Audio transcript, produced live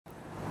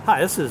Hi,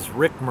 this is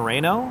Rick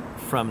Moreno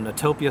from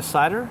Newtopia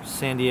Cyder,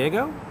 San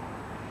Diego,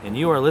 and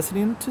you are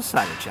listening to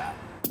Cider Chat.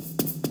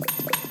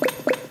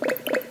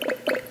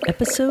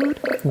 Episode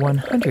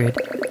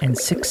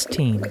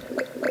 116.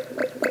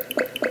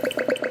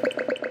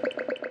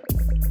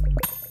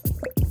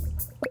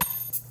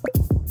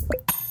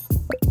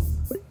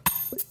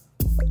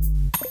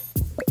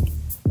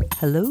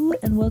 Hello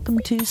and welcome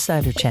to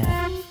Cider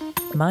Chat.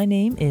 My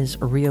name is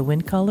Rhea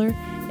Windcaller,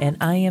 and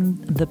I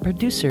am the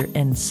producer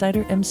and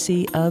cider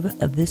MC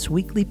of this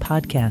weekly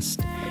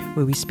podcast,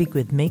 where we speak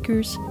with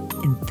makers,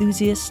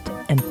 enthusiasts,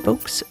 and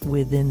folks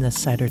within the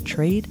cider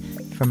trade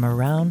from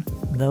around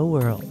the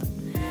world.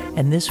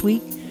 And this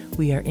week,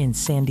 we are in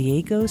San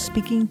Diego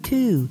speaking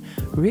to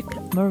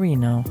Rick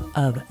Moreno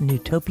of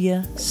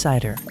Newtopia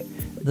Cyder.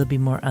 There'll be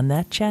more on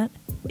that chat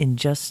in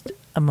just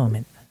a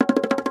moment.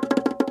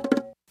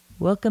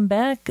 Welcome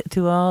back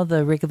to all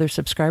the regular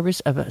subscribers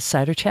of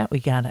Cider Chat.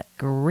 We got a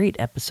great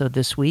episode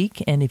this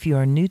week. And if you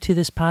are new to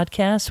this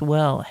podcast,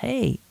 well,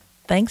 hey,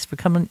 thanks for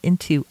coming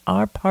into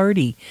our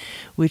party,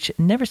 which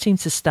never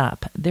seems to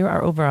stop. There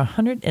are over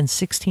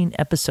 116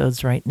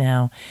 episodes right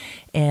now.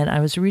 And I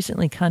was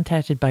recently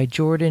contacted by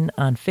Jordan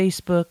on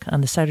Facebook,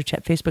 on the Cider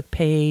Chat Facebook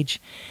page.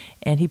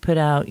 And he put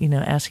out,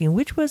 asking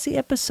which was the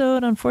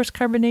episode on forced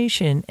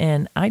carbonation.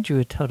 And I drew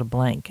a total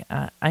blank.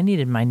 I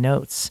needed my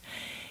notes.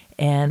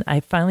 And I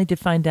finally did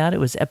find out it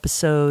was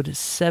episode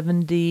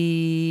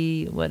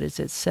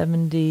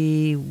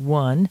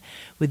 71,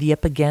 with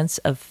Yep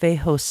Against of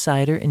Feho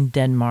Cider in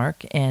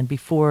Denmark. And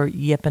before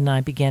Yep and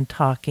I began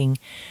talking,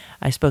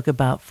 I spoke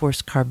about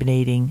forced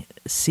carbonating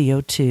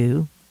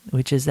CO2,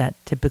 which is that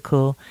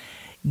typical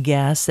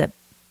gas that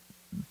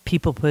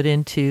people put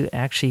into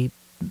actually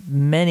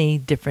many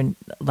different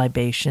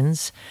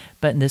libations,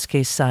 but in this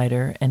case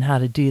cider, and how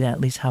to do that,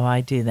 at least how I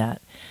do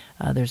that.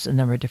 There's a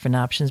number of different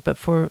options, but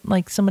for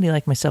somebody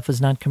like myself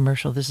who's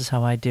non-commercial, this is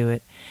how I do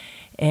it.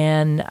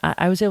 And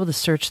I was able to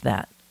search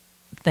that,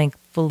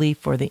 thankfully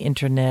for the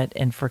internet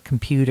and for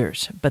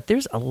computers. But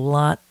there's a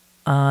lot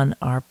on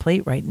our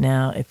plate right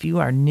now if you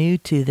are new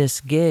to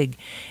this gig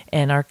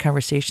and our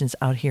conversations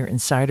out here in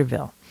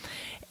Ciderville.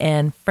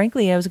 And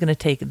frankly, I was going to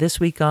take this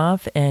week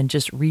off and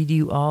just read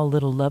you all a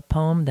little love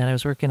poem that I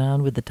was working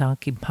on with the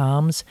talking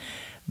palms,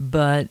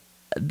 but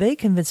they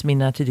convinced me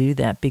not to do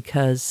that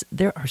because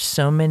there are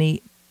so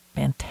many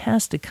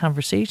fantastic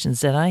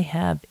conversations that I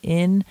have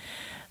in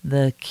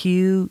the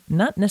queue,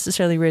 not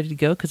necessarily ready to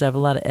go because I have a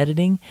lot of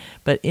editing,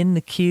 but in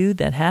the queue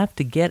that have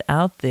to get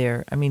out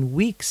there,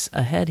 weeks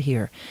ahead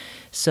here.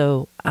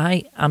 So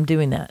I'm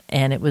doing that.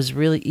 And it was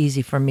really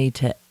easy for me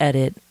to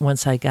edit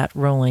once I got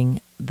rolling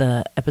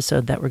the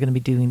episode that we're going to be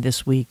doing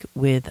this week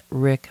with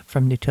Rick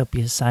from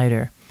Newtopia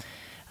Cyder.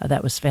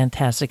 That was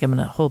fantastic. I'm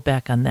going to hold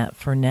back on that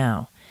for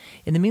now.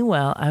 In the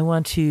meanwhile, I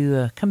want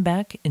to come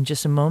back in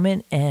just a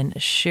moment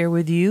and share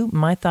with you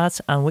my thoughts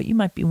on what you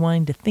might be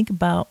wanting to think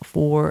about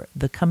for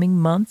the coming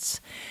months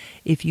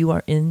if you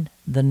are in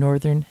the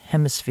northern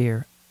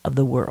hemisphere of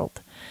the world.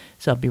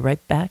 So I'll be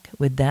right back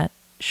with that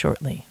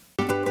shortly.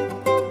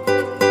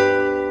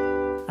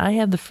 I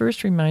have the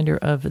first reminder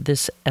of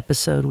this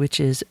episode, which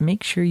is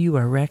make sure you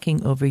are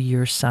racking over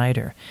your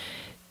cider.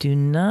 Do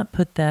not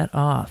put that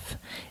off,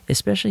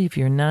 especially if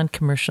you're a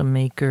non-commercial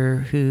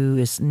maker who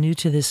is new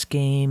to this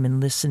game and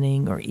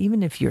listening, or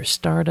even if you're a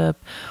startup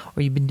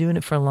or you've been doing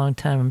it for a long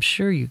time. I'm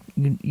sure you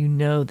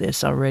know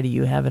this already.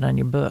 You have it on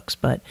your books.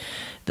 But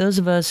those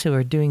of us who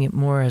are doing it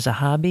more as a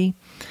hobby,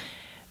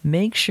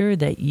 make sure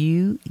that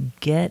you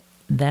get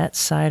that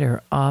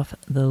cider off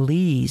the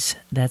lees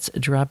that's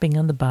dropping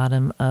on the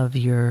bottom of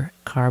your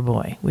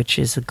carboy, which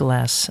is a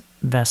glass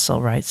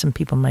vessel, right? Some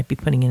people might be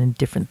putting it in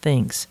different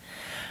things.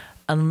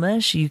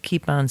 Unless you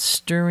keep on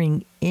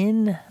stirring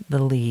in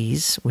the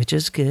lees, which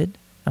is good.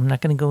 I'm not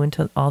going to go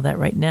into all that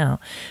right now.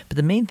 But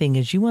the main thing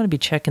is you want to be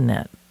checking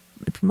that.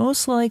 If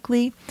most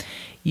likely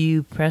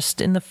you pressed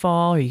in the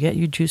fall or you got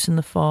your juice in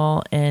the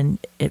fall and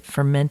it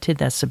fermented.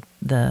 That's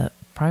the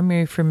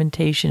primary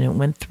fermentation. It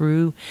went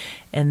through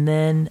and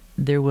then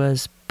there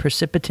was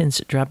precipitants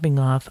dropping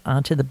off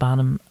onto the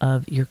bottom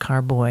of your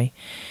carboy.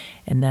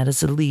 And that is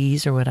the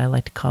lees, or what I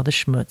like to call the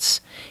schmutz.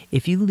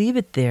 If you leave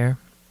it there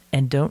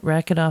and don't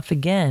rack it off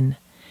again,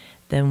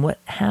 then what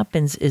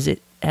happens is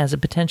it has a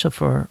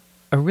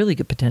really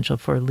good potential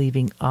for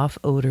leaving off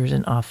odors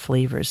and off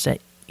flavors that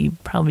you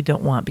probably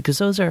don't want, because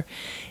those are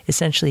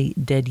essentially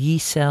dead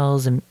yeast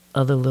cells and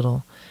other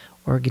little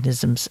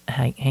organisms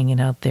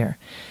hanging out there.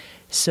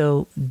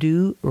 So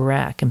do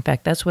rack. In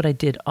fact, that's what I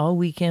did all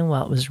weekend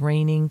while it was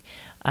raining.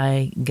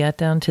 I got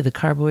down to the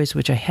carboys,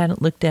 which I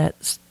hadn't looked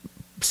at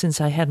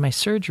since I had my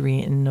surgery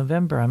in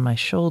November on my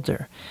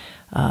shoulder.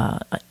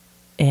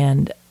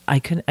 And I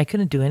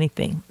couldn't do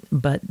anything,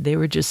 but they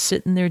were just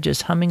sitting there,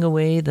 just humming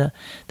away the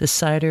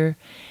cider,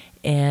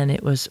 and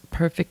it was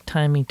perfect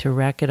timing to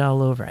rack it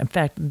all over. In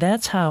fact,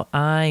 that's how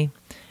I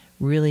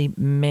really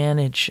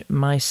manage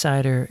my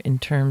cider in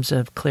terms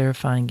of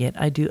clarifying it.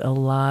 I do a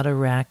lot of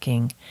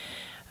racking.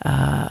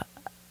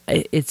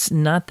 It's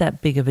not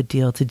that big of a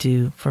deal to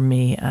do for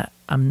me.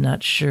 I'm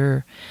not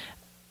sure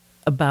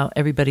about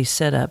everybody's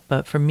setup,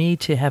 but for me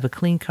to have a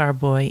clean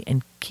carboy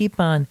and keep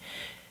on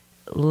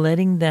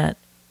letting that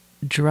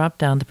drop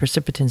down, the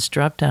precipitants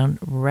drop down,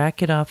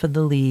 rack it off of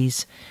the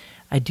lees.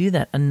 I do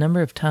that a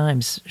number of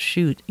times.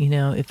 Shoot,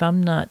 if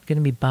I'm not going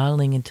to be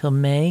bottling until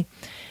May,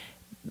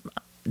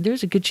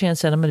 there's a good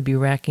chance that I'm going to be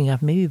racking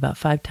off maybe about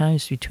 5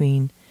 times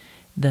between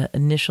the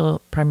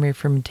initial primary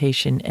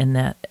fermentation and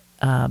that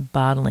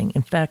bottling.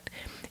 In fact,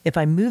 if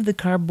I move the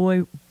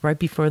carboy right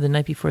before the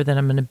night before that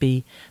I'm going to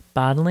be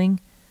bottling,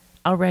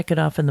 I'll rack it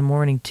off in the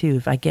morning too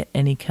if I get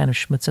any kind of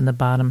schmutz in the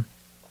bottom.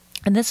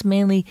 And that's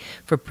mainly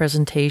for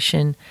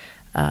presentation,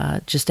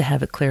 just to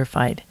have it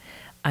clarified.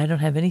 I don't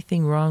have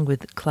anything wrong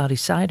with cloudy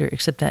cider,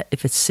 except that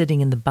if it's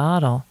sitting in the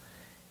bottle,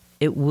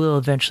 it will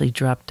eventually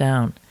drop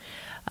down.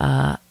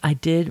 I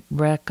did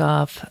rack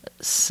off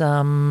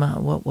some,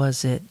 what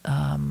was it?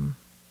 I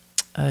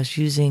was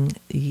using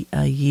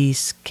a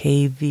yeast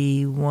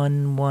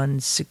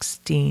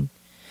KV1116.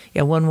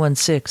 Yeah,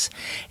 116.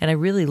 And I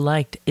really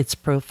liked its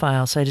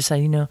profile. So I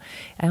decided,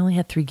 I only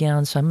had 3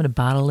 gallons, so I'm going to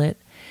bottle it.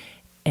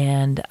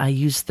 And I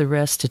used the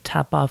rest to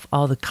top off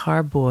all the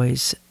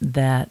carboys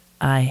that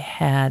I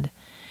had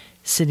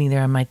sitting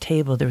there on my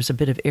table. There was a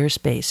bit of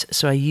airspace.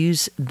 So I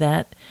used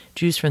that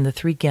juice from the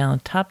 3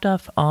 gallon, topped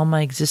off all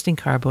my existing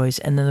carboys,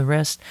 and then the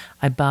rest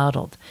I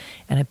bottled.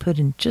 And I put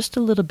in just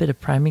a little bit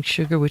of priming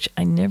sugar, which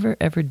I never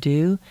ever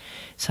do.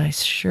 So I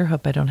sure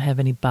hope I don't have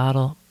any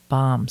bottle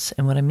bombs.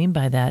 And what I mean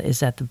by that is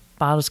that the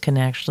bottles can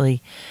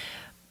actually,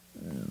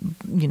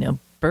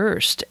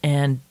 burst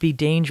and be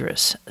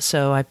dangerous.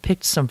 So I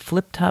picked some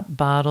flip-top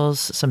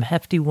bottles, some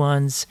hefty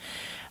ones.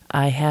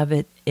 I have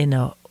it in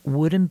a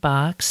wooden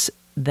box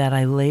that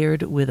I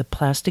layered with a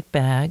plastic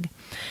bag.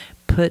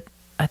 I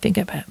think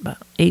I've had about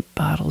 8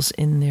 bottles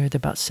in there. They're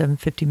about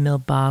 750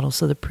 ml bottles,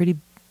 so they're pretty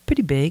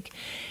big.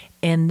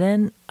 And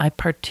then I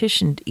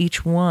partitioned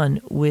each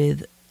one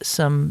with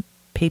some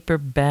paper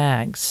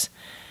bags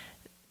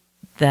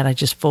that I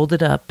just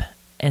folded up.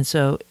 And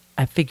so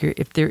I figure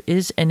if there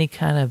is any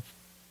kind of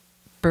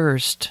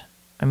burst,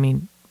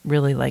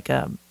 really like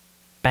a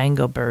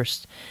bango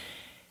burst,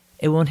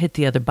 it won't hit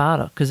the other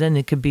bottle, because then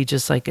it could be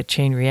just like a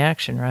chain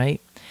reaction,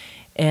 right?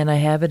 And I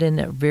have it in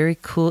a very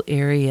cool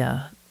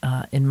area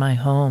in my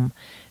home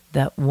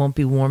that won't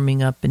be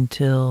warming up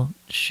until,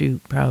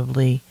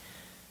 probably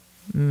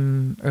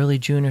early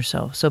June or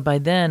so. So by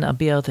then I'll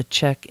be able to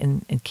check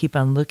and keep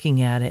on looking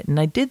at it. And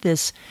I did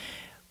this,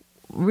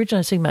 originally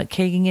I was thinking about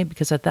kegging it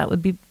because I thought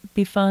would be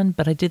fun,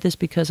 but I did this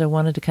because I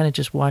wanted to kind of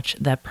just watch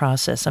that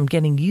process. I'm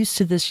getting used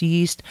to this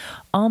yeast.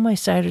 All my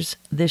ciders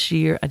this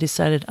year, I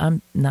decided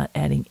I'm not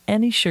adding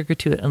any sugar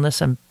to it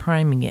unless I'm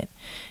priming it.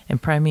 And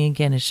priming,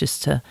 again, is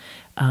just to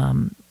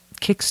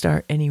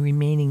kickstart any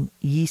remaining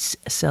yeast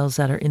cells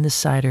that are in the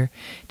cider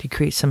to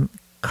create some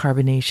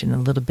carbonation, a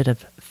little bit of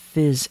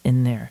fizz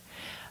in there.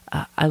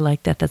 I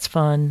like that. That's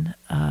fun.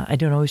 I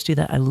don't always do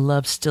that. I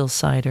love still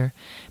cider,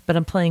 but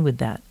I'm playing with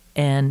that.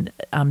 And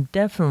I'm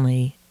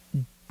definitely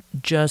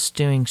just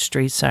doing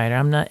straight cider.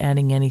 I'm not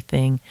adding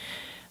anything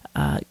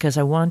because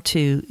I want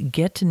to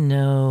get to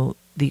know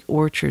the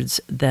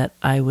orchards that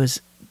I was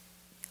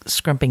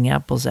scrumping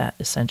apples at,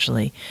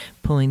 essentially,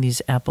 pulling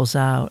these apples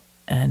out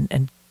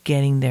and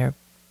getting their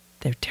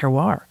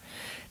terroir.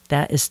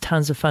 That is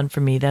tons of fun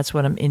for me. That's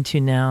what I'm into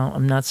now.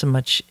 I'm not so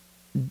much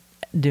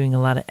doing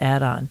a lot of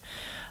add-on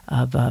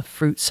of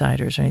fruit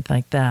ciders or anything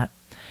like that.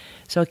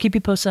 So I'll keep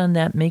you posted on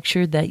that. Make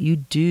sure that you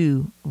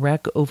do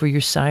rack over your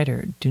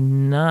cider. Do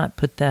not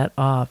put that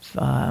off.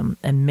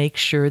 And make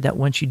sure that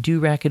once you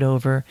do rack it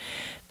over,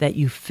 that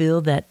you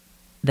fill that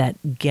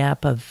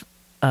gap of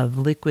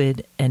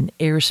liquid and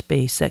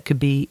airspace that could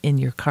be in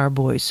your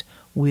carboys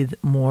with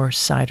more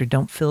cider.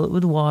 Don't fill it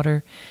with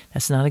water.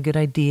 That's not a good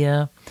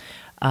idea.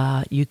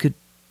 You could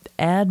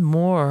add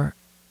more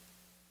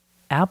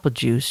apple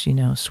juice,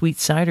 sweet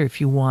cider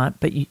if you want,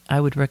 but I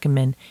would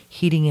recommend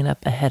heating it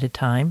up ahead of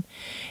time.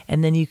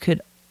 And then you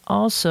could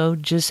also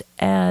just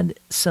add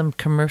some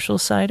commercial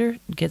cider,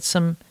 get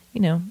some,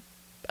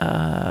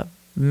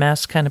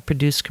 mass kind of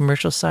produced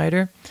commercial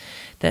cider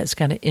that's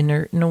kind of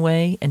inert in a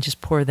way, and just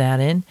pour that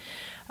in.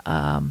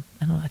 I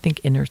think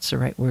inert's the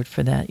right word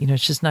for that.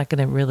 It's just not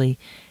going to really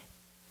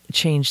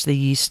change the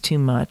yeast too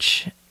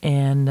much.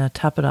 And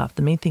top it off.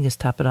 The main thing is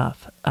top it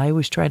off. I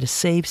always try to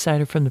save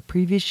cider from the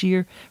previous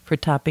year for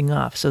topping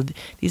off. So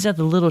these are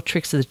the little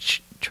tricks of the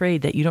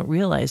trade that you don't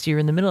realize you're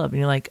in the middle of, and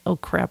you're like, oh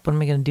crap, what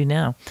am I going to do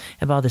now? I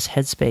have all this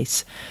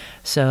headspace.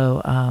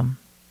 So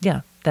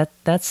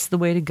that's the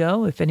way to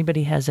go. If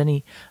anybody has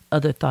any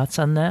other thoughts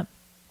on that,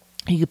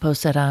 you could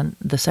post that on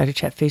the Cider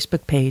Chat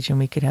Facebook page, and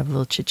we could have a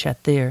little chit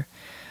chat there.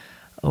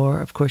 Or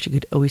of course, you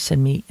could always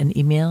send me an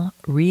email,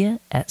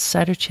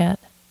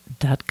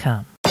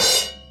 ria@ciderchat.com.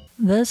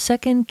 The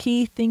second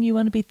key thing you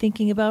want to be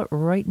thinking about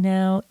right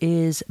now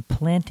is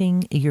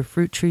planting your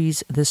fruit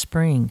trees this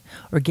spring,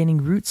 or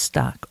getting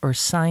rootstock or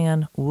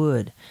scion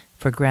wood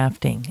for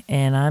grafting.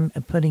 And I'm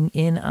putting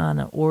in on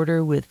an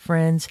order with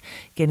friends,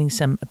 getting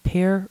some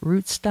pear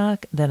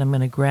rootstock that I'm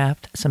going to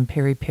graft some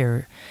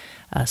peri-pear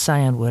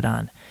scion wood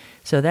on.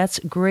 So that's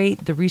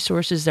great. The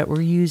resources that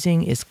we're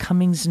using is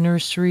Cummings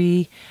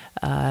Nursery,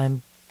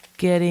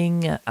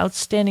 getting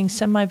outstanding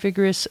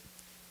semi-vigorous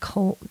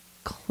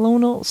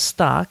clonal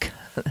stock.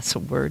 That's a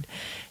word.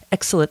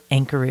 Excellent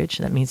anchorage.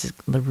 That means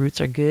the roots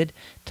are good.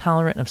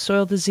 Tolerant of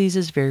soil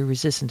diseases, very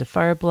resistant to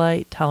fire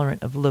blight,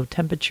 tolerant of low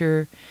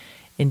temperature,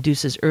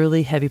 induces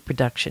early heavy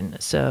production.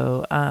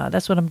 So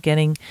that's what I'm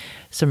getting.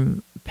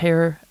 Some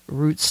pear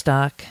root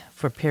stock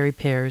for Perry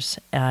pears.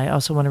 I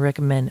also want to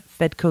recommend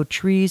Fedco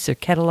trees. Their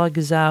catalog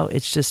is out.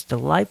 It's just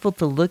delightful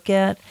to look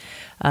at.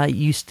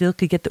 You still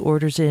could get the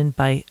orders in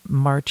by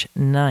March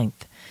 9th.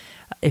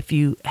 If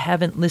you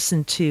haven't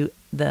listened to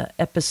the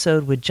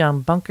episode with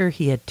John Bunker,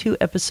 he had 2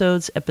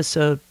 episodes,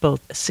 episode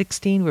both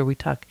 16, where we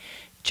talk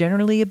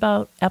generally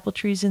about apple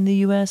trees in the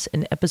U.S.,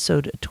 and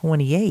episode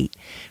 28,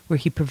 where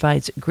he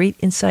provides great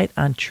insight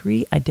on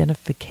tree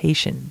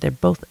identification. They're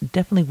both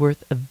definitely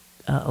worth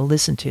a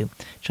listen to.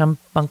 John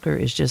Bunker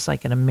is just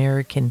like an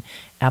American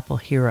apple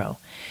hero.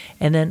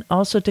 And then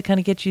also to kind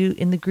of get you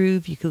in the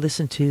groove, you could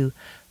listen to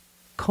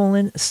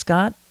Colin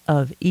Scott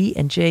of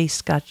E&J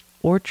Scotch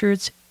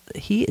Orchards.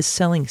 He is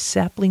selling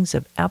saplings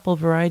of apple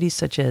varieties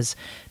such as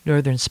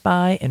Northern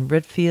Spy and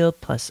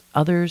Redfield, plus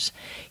others.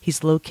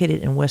 He's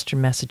located in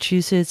western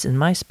Massachusetts in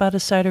my spot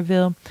of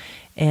Ciderville,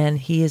 and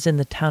he is in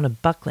the town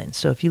of Buckland.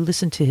 So if you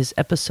listen to his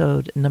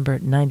episode number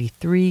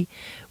 93,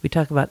 we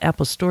talk about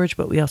apple storage,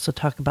 but we also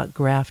talk about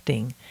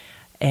grafting.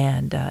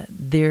 And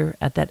there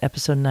at that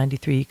episode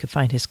 93, you can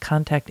find his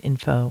contact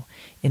info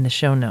in the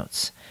show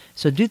notes.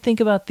 So do think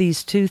about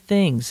these 2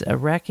 things,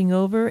 racking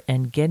over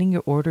and getting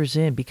your orders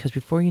in, because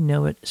before you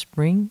know it,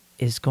 spring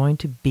is going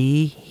to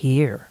be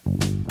here.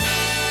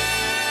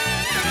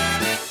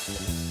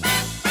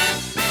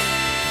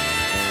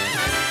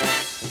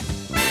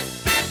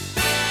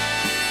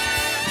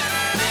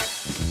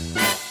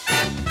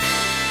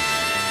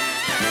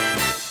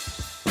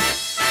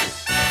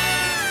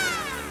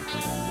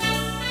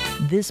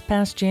 This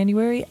past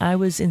January, I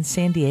was in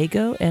San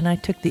Diego, and I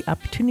took the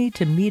opportunity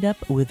to meet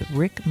up with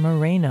Rick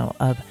Moreno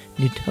of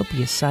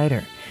Newtopia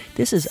Cyder.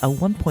 This is a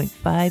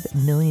 $1.5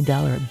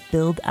 million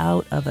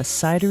build-out of a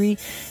cidery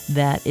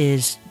that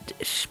is,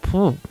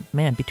 oh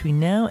man, between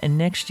now and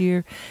next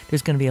year,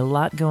 there's going to be a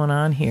lot going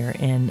on here.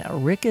 And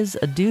Rick is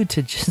a dude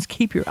to just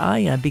keep your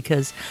eye on,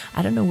 because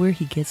I don't know where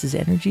he gets his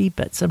energy,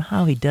 but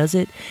somehow he does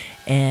it.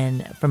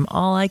 And from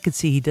all I could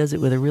see, he does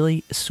it with a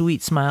really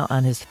sweet smile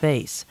on his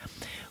face.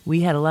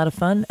 We had a lot of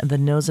fun, the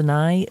Nose and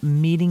I,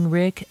 meeting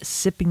Rick,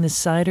 sipping the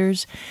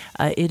ciders.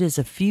 It is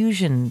a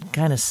fusion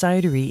kind of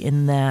cidery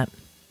in that,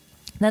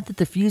 not that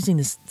they're fusing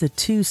the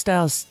 2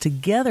 styles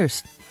together.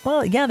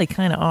 Well, yeah, they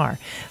kind of are.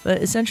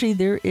 But essentially,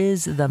 there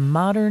is the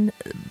modern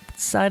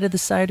side of the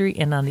cidery,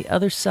 and on the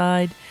other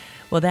side,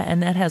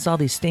 that has all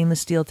these stainless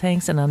steel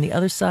tanks, and on the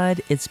other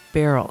side, it's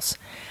barrels.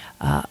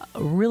 A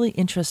really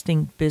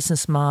interesting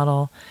business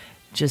model.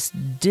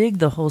 Just dig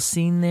the whole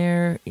scene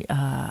there.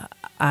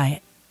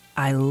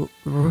 I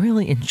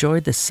really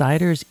enjoyed the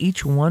ciders.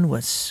 Each one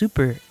was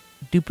super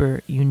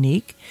duper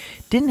unique.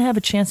 Didn't have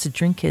a chance to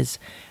drink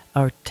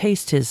or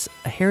taste his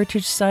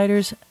heritage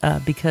ciders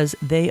because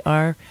they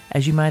are,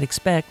 as you might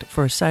expect,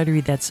 for a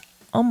cidery that's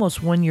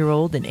almost 1 year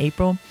old in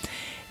April,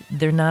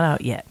 they're not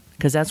out yet.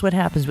 Because that's what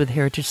happens with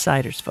heritage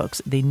ciders,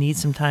 folks. They need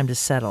some time to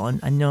settle. And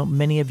I know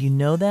many of you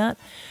know that.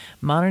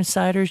 Modern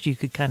ciders you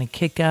could kind of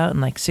kick out in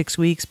like 6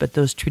 weeks, but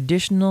those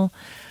traditional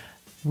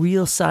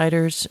real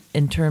ciders,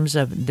 in terms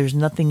of there's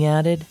nothing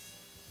added,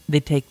 they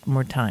take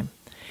more time.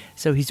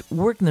 So he's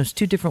working those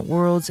 2 different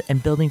worlds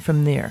and building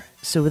from there.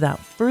 So without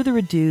further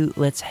ado,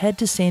 let's head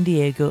to San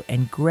Diego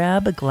and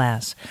grab a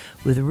glass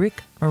with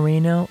Rick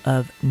Moreno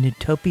of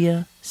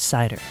Newtopia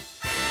Cyder.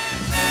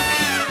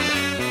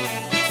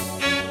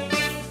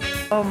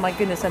 Oh my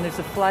goodness, and there's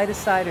a flight of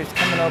ciders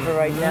coming over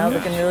right now,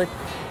 looking really,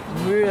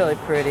 really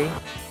pretty.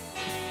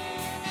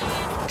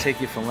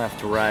 Take you from left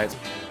to right.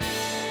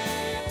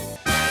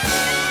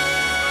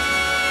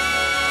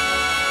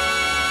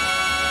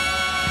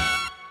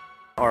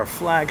 Our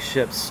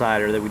flagship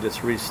cider that we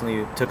just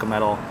recently took a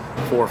medal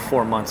for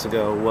 4 months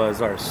ago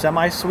was our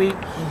semi-sweet.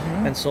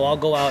 And so I'll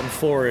go out and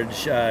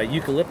forage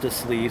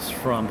eucalyptus leaves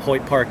from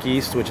Hoyt Park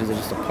East, which is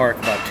just a park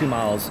about 2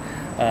 miles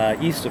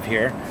east of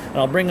here. And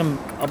I'll bring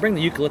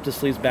the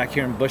eucalyptus leaves back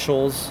here in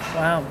bushels.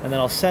 Wow. And then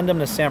I'll send them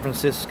to San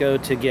Francisco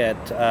to get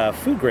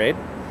food grade.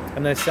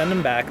 And then I send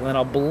them back, and then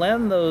I'll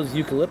blend those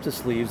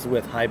eucalyptus leaves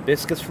with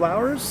hibiscus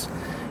flowers.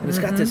 And it's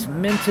got this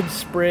minted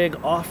sprig,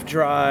 off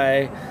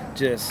dry,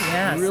 just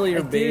really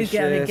herbaceous.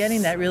 I'm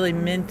getting that really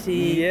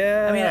minty.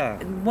 Yeah. I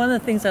mean, one of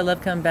the things I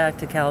love coming back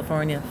to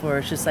California for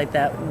is just like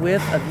that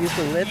whiff of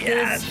eucalyptus.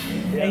 Yes.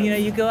 And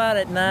you go out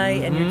at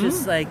night and you're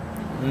just like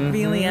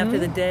feeling after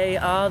the day,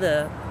 all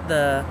the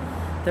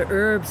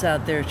herbs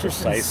out there. It's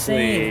just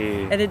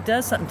insane. And it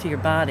does something to your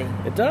body.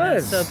 It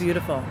does. It's so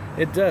beautiful.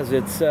 It does.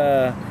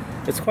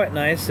 It's quite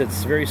nice.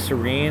 It's very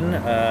serene.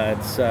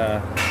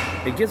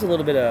 It gives a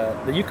little bit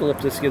of, the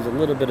eucalyptus gives a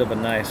little bit of a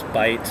nice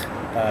bite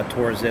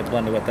towards it,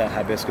 blended with that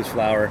hibiscus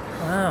flower.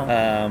 Wow.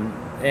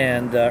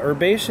 And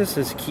herbaceous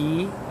is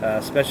key,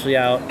 especially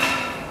out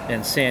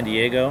in San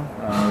Diego,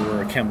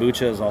 where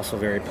kombucha is also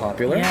very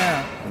popular.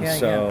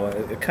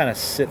 It kind of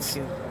sits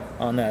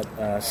on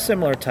that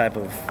similar type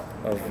of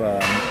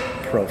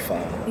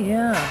profile.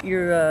 Yeah,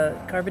 you're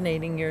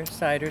carbonating your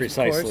ciders,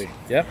 precisely. Of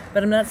course. Yep.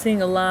 But I'm not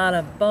seeing a lot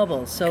of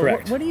bubbles. So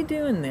what are you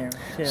doing there?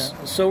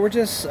 So we're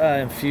just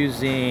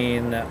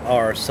infusing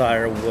our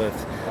cider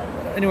with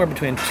anywhere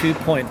between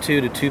 2.2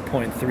 to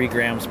 2.3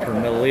 grams per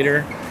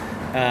milliliter.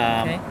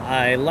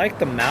 I like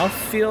the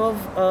mouthfeel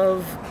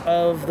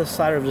of the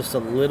cider just a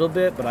little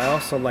bit, but I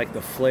also like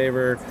the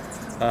flavor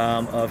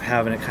of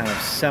having it kind of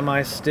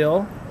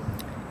semi-still.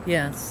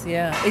 Yes,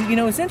 yeah.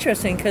 It's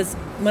interesting because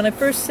when I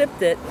first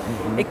sipped it,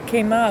 it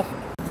came off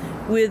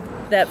with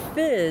that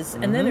fizz,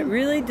 and then it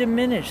really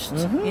diminished,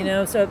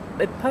 so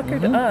it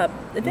puckered up.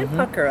 It did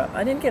pucker up.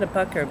 I didn't get a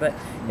pucker, but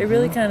it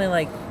really kind of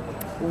like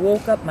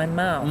woke up my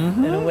mouth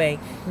in a way,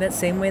 in that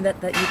same way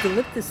that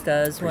eucalyptus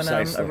does when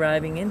I'm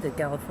arriving into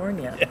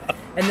California. Yeah.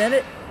 And then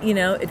it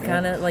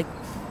kind of like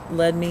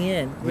led me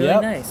in. Really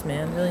nice,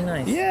 man. Really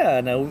nice.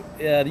 Yeah, no,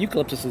 the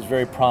eucalyptus is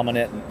very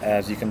prominent,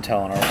 as you can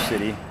tell, in our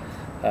city.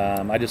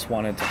 I just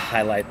wanted to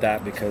highlight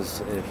that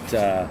because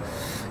it,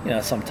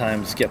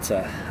 sometimes gets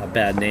a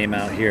bad name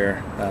out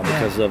here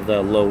because of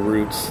the low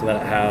roots that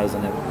it has,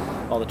 and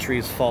all the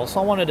trees fall. So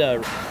I wanted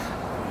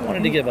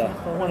to give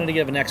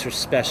an extra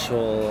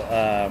special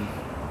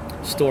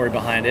story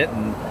behind it,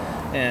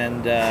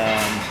 and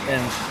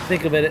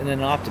think of it in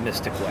an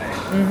optimistic way.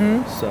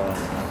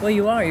 Well,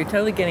 you're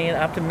totally getting it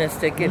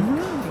optimistic,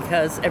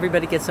 because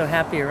everybody gets so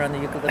happy around the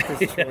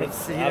eucalyptus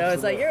trees.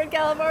 It's like, you're in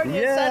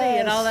California, it's sunny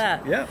and all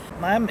that. Yeah,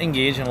 I'm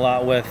engaging a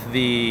lot with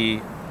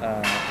the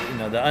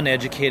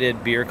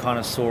uneducated beer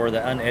connoisseur,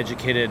 the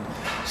uneducated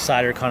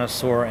cider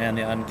connoisseur, and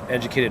the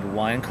uneducated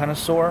wine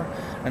connoisseur.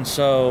 And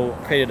so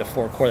created a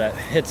four-core that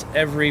hits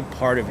every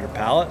part of your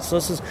palate. So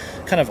this is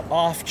kind of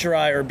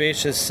off-dry,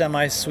 herbaceous,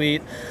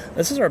 semi-sweet.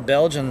 This is our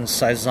Belgian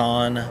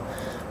Saison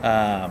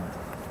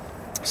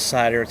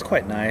cider. It's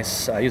quite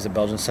nice. I use a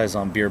Belgian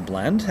Saison beer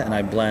blend, and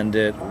I blend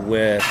it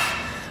with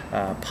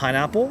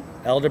pineapple,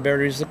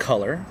 elderberry is the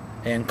color,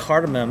 and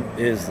cardamom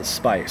is the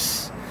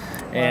spice.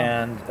 Wow.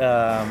 And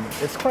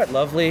it's quite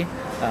lovely.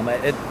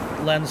 It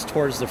lends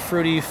towards the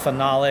fruity,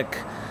 phenolic,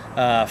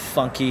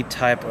 funky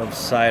type of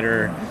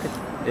cider.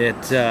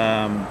 It's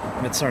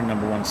our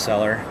number one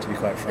seller, to be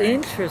quite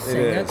frank.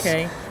 Interesting.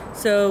 Okay.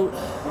 So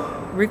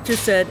Rick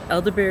just said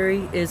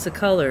elderberry is the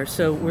color.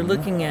 So we're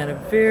looking at a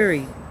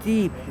very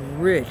deep,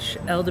 rich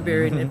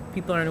elderberry. And if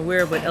people aren't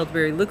aware of what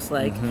elderberry looks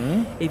like,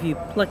 if you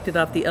plucked it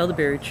off the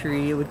elderberry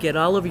tree, it would get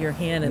all over your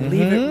hand and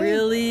leave it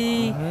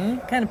really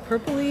kind of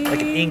purpley.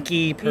 Like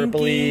inky,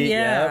 purpley.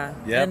 Yeah.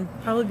 Yep.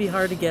 And probably be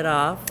hard to get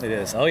off. It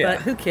is. Oh, yeah.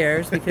 But who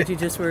cares, because you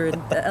just were in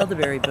the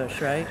elderberry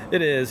bush, right?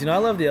 It is. I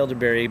love the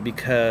elderberry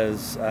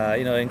because,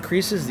 it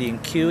increases the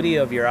acuity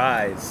of your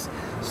eyes.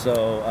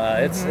 So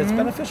it's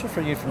beneficial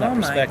for you from that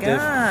perspective. Oh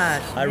my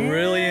gosh! I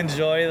really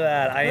enjoy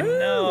that. I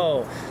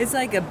know. It's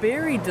like a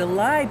berry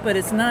delight, but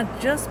it's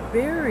not just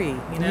berry.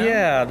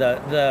 Yeah,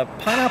 the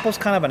pineapple's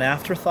kind of an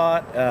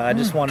afterthought. I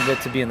just wanted it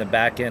to be in the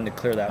back end to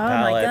clear that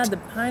palate. Oh my God! The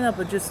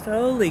pineapple just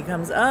totally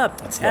comes up.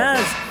 That's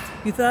lovely.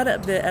 You thought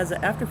of it as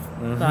an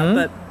afterthought,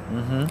 but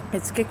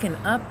it's kicking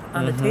up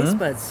on the taste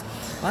buds.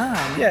 Wow.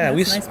 Yeah,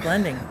 that's nice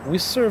blending. We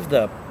serve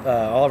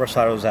all of our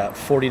ciders at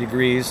 40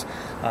 degrees.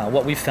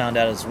 What we found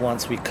out is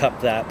once we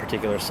cup that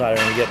particular cider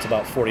and we get to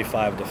about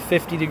 45 to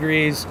 50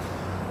 degrees,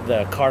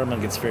 the cardamom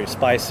gets very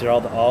spicy.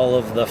 All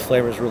of the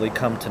flavors really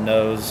come to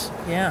nose.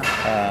 Yeah.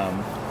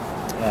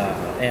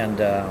 And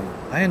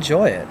I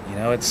enjoy it.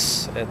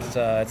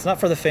 It's not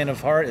for the faint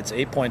of heart. It's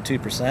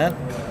 8.2%.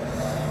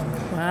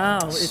 Wow,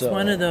 it's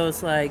one of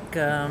those like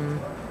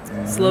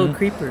slow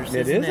creepers.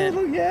 It isn't is.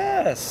 It?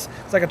 Yes,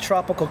 it's like a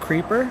tropical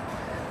creeper.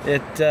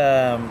 It's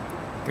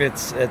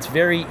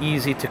very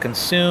easy to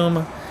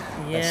consume.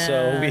 Yeah,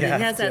 so it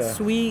has that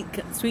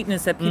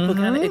sweetness that people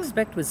kind of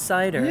expect with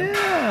cider.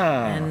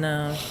 Yeah. And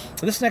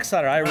this next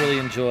cider I really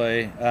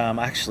enjoy.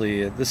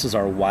 Actually, this is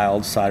our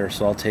wild cider,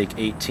 so I'll take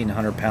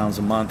 1,800 pounds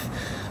a month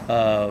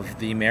of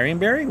the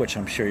Marionberry, which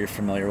I'm sure you're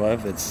familiar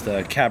with. It's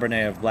the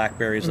Cabernet of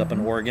blackberries up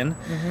in Oregon.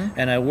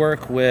 And I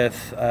work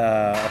with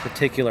a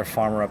particular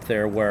farmer up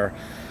there where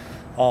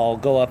I'll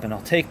go up and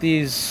I'll take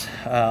these,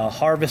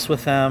 harvest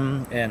with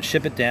them, and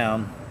ship it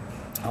down.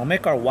 I'll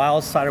make our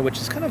wild cider, which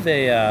is kind of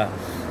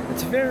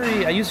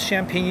I use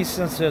champagne yeast,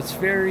 so it's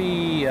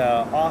very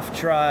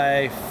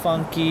off-dry,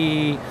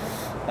 funky.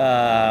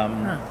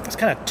 It's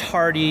kind of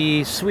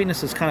tarty.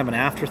 Sweetness is kind of an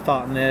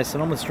afterthought in this.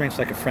 It almost drinks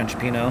like a French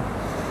Pinot.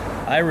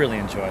 I really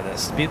enjoy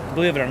this.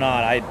 Believe it or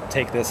not, I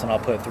take this and I'll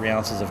put 3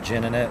 ounces of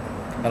gin in it,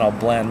 and I'll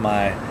blend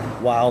my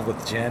wild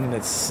with gin, and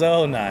it's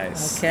so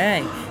nice.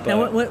 Okay.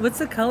 Now, what's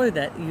the color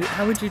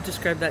how would you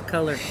describe that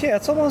color? Yeah,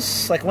 it's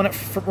almost like when it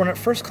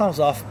first comes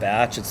off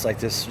batch, it's like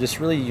this just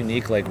really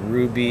unique, like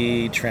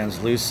ruby,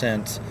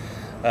 translucent.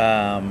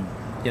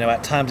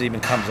 At times it even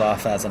comes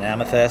off as an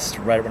amethyst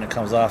right when it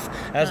comes off.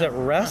 As it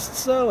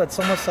rests, though, it's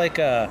almost like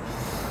a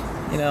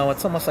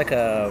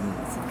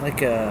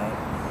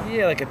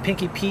Yeah, like a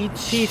pinky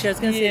peach. Peach, I was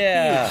going to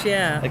say peach,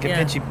 yeah. Like a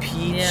pinchy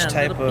peach yeah,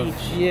 type of...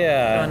 peach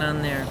going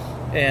on there.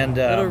 And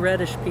little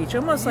reddish peach,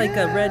 almost like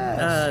a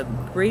red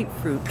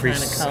grapefruit kind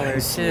of color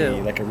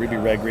too. Like a ruby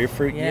red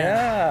grapefruit.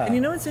 Yeah. And you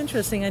know what's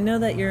interesting? I know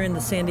that you're in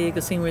the San Diego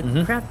scene where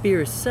craft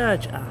beer is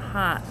such a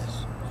hot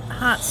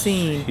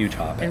scene. Huge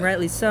hot. And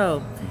rightly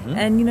so.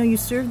 And you know, you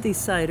serve these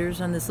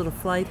ciders on this little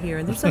flight here,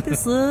 and there's like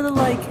this little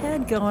like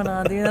head going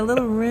on there, a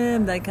little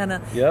rim that kind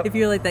of, if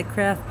you're like that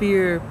craft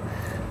beer,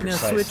 you know,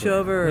 switch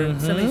over, or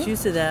somebody's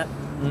used to that.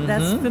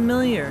 That's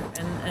familiar,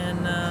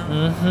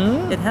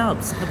 and it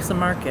helps the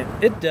market.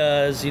 It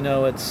does. You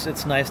know,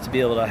 it's nice to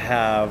be able to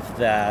have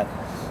that.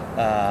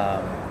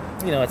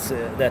 You know, it's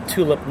that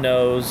tulip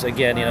nose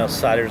again. You know,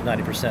 cider's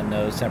 90%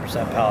 nose,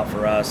 10% palate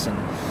for us, and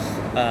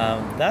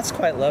that's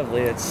quite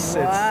lovely. It's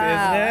isn't it?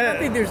 I don't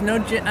think there's no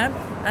gin.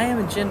 I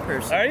am a gin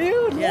person. Are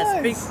you?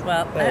 Yes. Nice.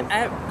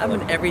 I'm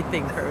an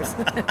everything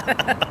person.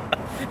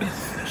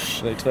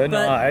 No,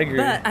 I agree.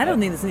 But I don't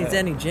think this needs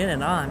any gin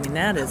at all. I mean,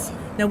 that is...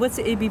 Now, what's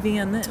the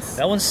ABV on this?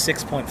 That one's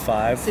 6.5.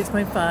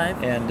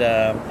 6.5. And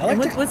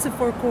what's the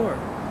 4 core?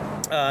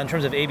 In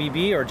terms of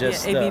ABV or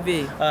just...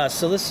 ABV.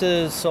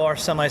 So our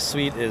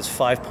semi-sweet is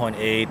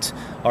 5.8.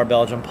 Our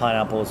Belgian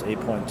pineapple is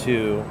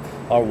 8.2.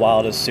 Our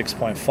wild is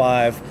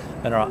 6.5.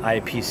 And our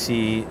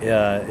IPC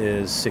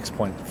is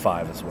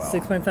 6.5 as well.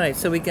 6.5.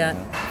 So we got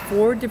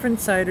 4 different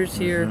ciders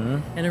here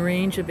and a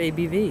range of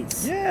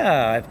ABVs.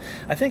 Yeah,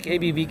 I think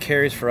ABV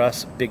carries for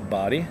us big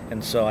body,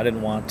 and so I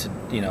didn't want to,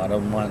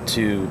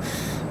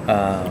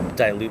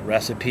 dilute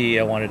recipe.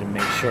 I wanted to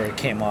make sure it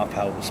came off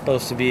how it was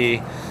supposed to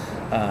be.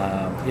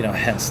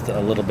 Hence a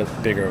little bit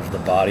bigger of the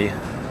body.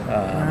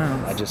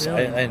 I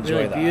enjoy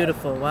really that.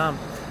 Beautiful. Wow,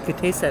 you could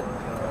taste that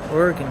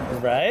Oregon.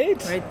 Right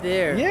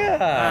there. Yeah.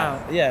 Wow.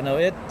 Yeah. No,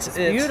 it's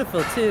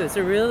beautiful too. It's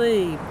a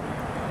really,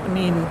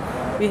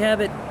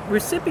 we're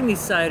sipping these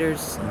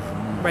ciders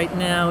right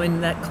now in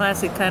that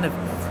classic kind of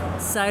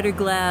cider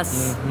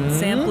glass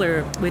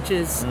sampler, which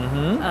is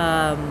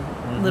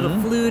little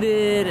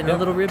fluted and a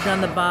little ribbed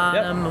on the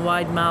bottom, a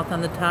wide mouth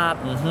on the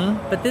top.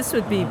 But this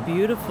would be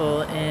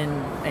beautiful in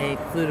a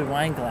fluted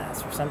wine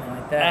glass or something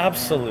like that.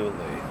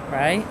 Absolutely.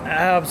 Right?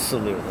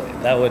 Absolutely.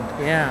 That would...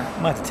 Yeah. I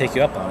might have to take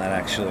you up on that,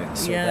 actually.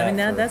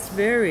 That's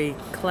very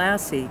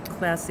classy.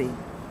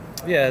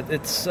 Yeah,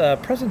 it's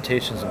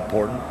presentation's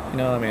important.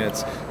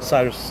 It's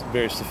cider's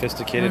very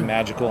sophisticated,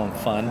 magical, and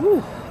fun.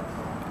 Woo.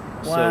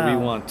 So Wow. we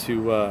want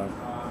to,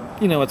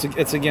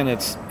 it's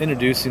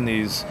introducing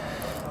these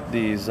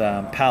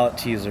palate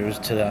teasers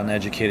to the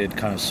uneducated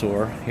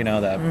connoisseur,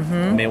 that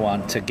may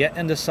want to get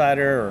into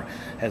cider or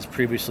has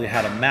previously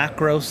had a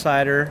macro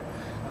cider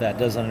that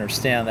doesn't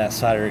understand that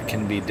cider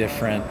can be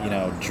different,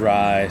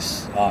 dry,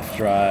 off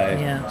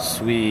dry,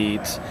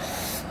 sweet,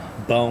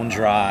 bone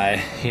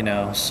dry,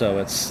 so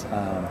it's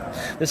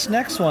this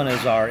next one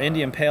is our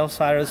Indian Pale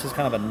Cider. This is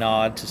kind of a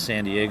nod to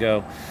San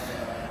Diego.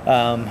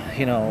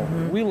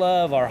 We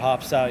love our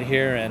hops out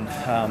here, and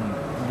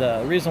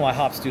the reason why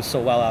hops do so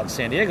well out in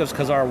San Diego is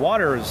because our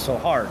water is so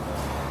hard,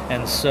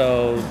 and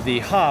so the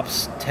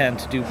hops tend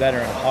to do better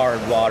in hard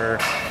water,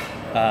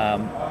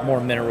 more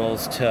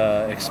minerals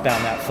to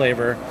expound that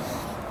flavor.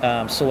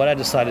 So what I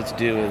decided to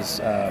do is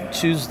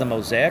choose the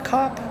Mosaic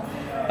hop,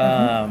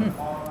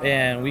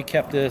 and we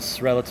kept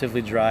this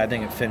relatively dry. I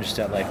think it finished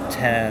at like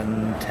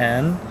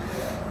 10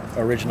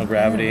 original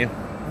gravity.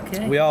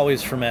 Okay. We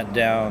always ferment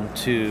down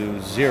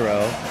to 0,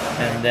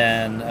 and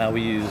then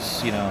we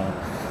use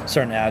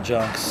certain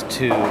adjuncts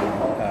to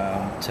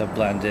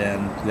blend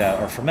in that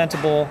are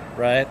fermentable,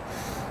 right?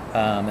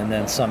 And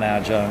then some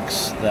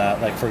adjuncts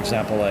that, like for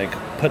example, like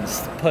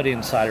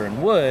putting cider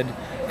in wood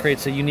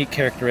creates a unique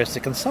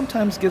characteristic and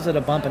sometimes gives it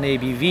a bump in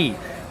ABV,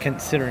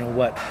 considering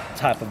what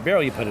type of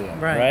barrel you put it in,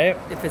 right?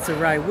 If it's a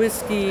rye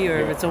whiskey or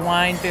if it's a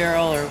wine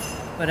barrel or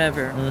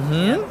whatever.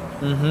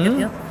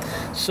 Yep.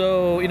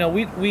 So,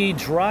 we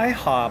dry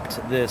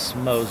hopped this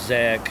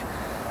Mosaic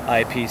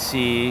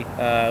IPC,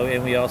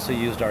 and we also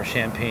used our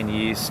champagne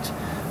yeast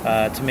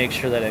to make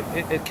sure that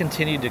it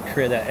continued to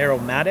create that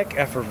aromatic,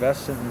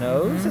 effervescent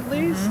nose, at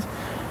least.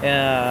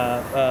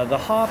 The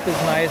hop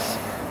is nice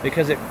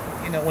because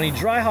when you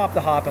dry hop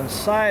the hop in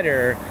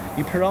cider,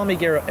 you probably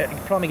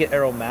get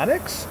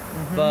aromatics,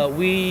 but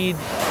we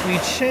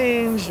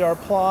changed our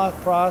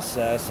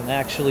process and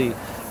actually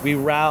we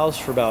rouse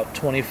for about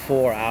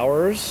 24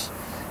 hours,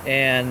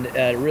 and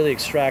it really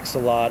extracts a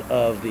lot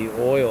of the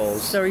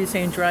oils. So are you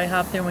saying dry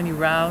hop there when you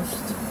roused?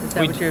 Is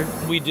that what you're...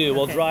 We do. Okay.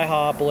 Well, dry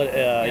hop,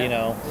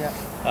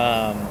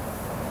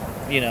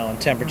 and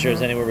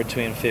temperatures anywhere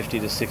between 50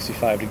 to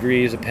 65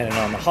 degrees, depending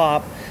on the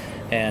hop,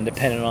 and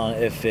depending on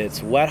if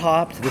it's wet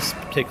hopped. This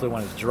particular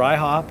one is dry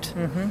hopped.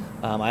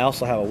 I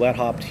also have a wet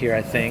hopped here,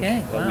 I think,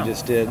 that we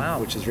just did,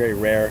 which is very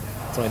rare.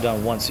 It's only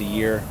done once a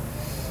year.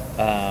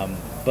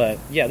 But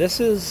yeah, this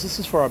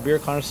is for our beer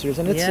connoisseurs,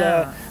 and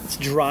it's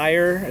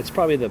drier. It's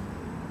probably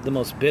the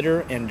most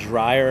bitter and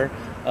drier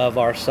of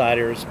our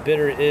ciders.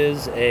 Bitter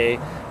is a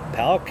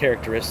palate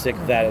characteristic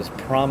that is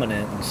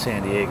prominent in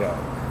San Diego.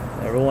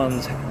 We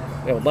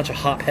have a bunch of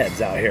hop heads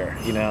out here,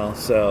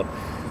 so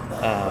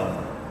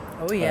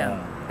Oh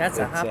yeah, that's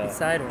a hoppy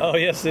cider. Oh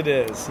yes, it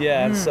is.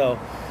 Yeah, and so.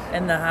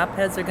 And the hop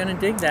heads are going to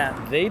dig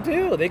that. They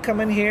do. They come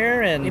in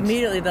here and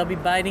immediately they'll be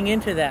biting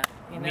into that.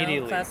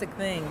 Immediately. Classic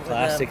thing.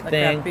 Classic with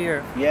thing. Craft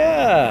beer.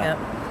 Yeah.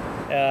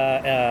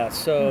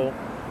 So,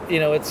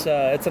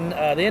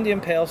 the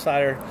Indian Pale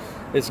Cider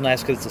is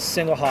nice because it's a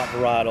single hop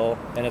varietal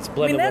and it's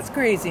blended. That's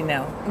crazy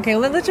now. Okay,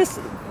 let's just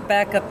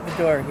back up the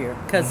door here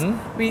because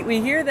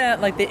we hear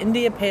that like the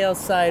India Pale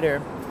Cider,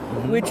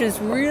 which is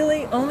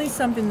really only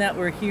something that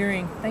we're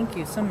hearing. Thank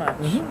you so much.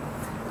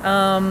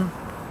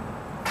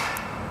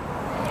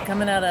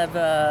 Coming out of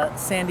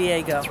San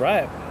Diego. That's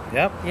right.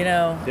 Yep.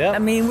 I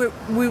mean,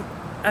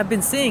 I've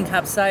been seeing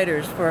hop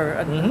ciders for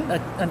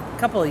a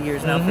couple of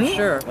years now, for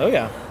sure. Oh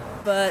yeah.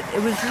 But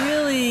it was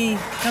really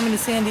coming to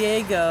San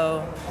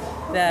Diego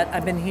that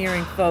I've been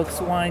hearing folks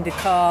wanting to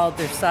call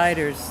their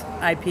ciders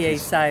IPA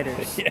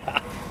ciders. Yeah.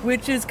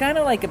 Which is kind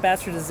of like a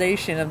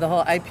bastardization of the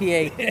whole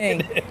IPA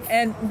thing.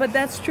 But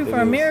that's true for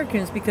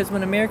Americans because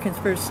when Americans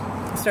first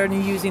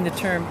started using the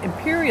term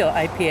Imperial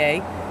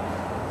IPA,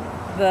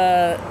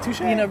 the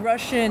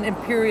Russian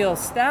Imperial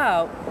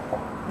Stout,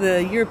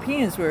 the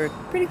Europeans were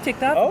pretty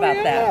ticked off about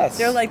that.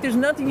 They're like, there's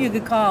nothing you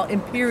could call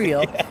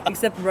Imperial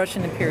except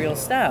Russian Imperial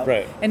Stout.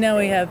 Right. And now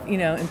we have,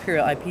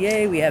 Imperial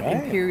IPA, we have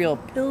Imperial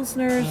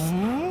Pilsners,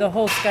 the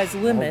whole sky's the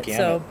limit.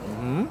 So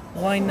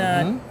why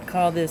not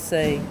call this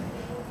an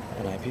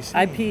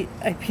IPC.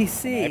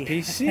 IPC.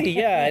 IPC,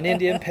 yeah, an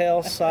Indian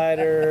Pale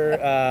Cider.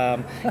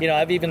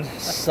 I've even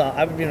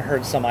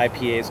heard some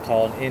IPAs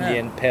called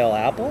Indian Pale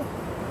Apple.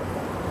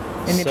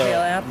 Indian Pale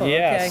Apple.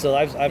 Yeah, okay. so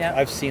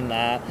I've seen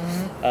that,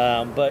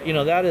 but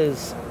that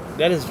is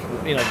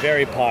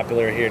very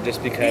popular here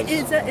just because.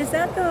 Is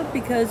that though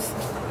because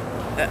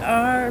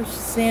our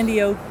San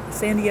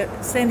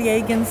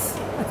Diegans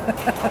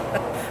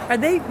are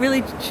they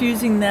really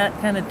choosing that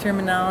kind of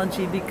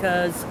terminology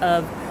because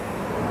of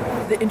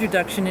the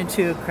introduction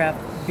into a craft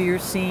beer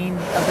scene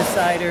of the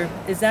cider?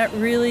 Is that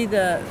really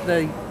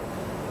the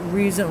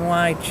reason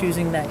why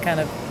choosing that kind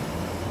of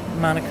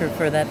moniker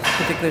for that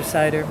particular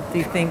cider? Do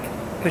you think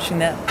pushing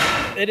that?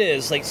 It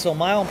is so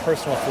my own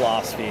personal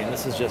philosophy, and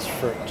this is just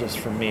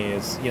for me,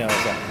 is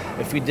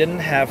if we didn't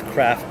have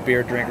craft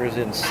beer drinkers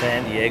in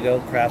San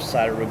Diego, craft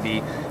cider would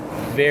be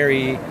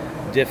very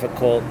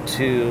difficult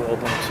to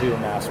open to a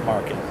mass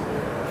market.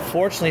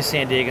 Fortunately,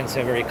 San Diegans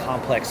have very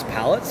complex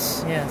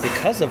palates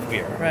because of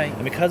beer, right?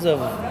 And because of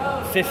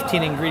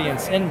 15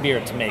 ingredients in beer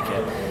to make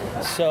it.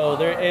 So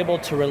they're able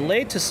to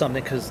relate to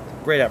something because,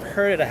 great, I've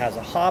heard it has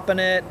a hop in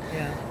it.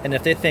 Yeah. And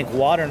if they think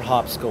water and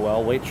hops go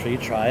well, wait till you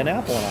try an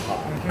apple and a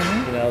hop.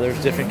 There's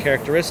different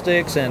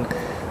characteristics, and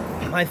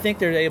I think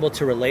they're able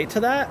to relate to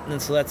that. And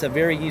so that's a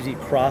very easy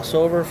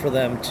crossover for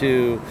them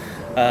to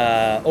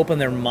open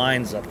their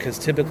minds up because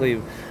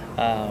typically,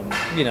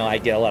 I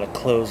get a lot of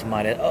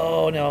closed-minded,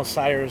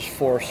 cider's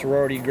for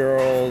sorority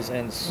girls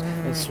and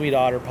sweet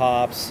otter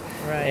pops.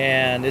 Right.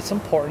 And it's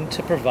important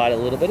to provide a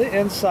little bit of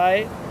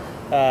insight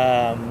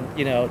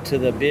to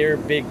the beer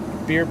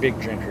big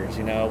drinkers.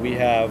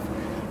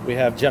 We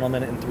have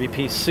gentlemen in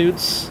three-piece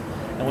suits,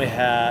 and we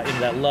have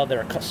that love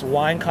their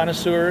wine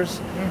connoisseurs,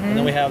 and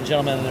then we have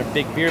gentlemen in their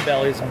big beer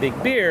bellies and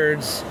big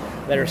beards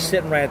that are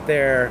sitting right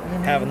there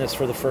having this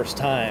for the first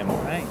time,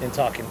 and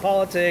talking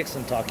politics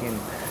and talking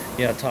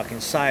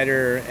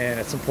cider, and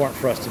it's important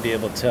for us to be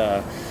able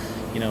to,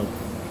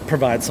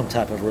 provide some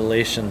type of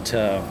relation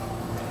to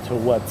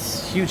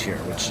what's huge here,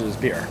 which is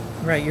beer.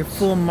 Right, your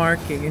full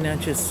market. You're not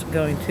just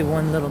going to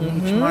one little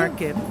niche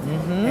market,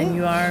 and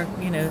you are,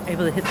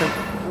 able to hit the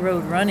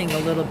road running a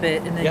little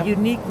bit in a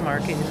unique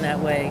market in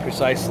that way.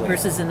 Precisely.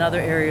 Versus in other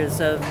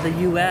areas of the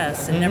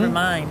U.S. and never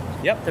mind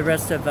the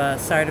rest of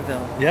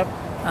Ciderville. Yep.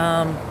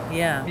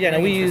 Yeah.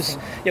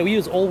 We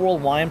use old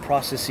world wine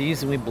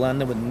processes and we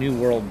blend them with new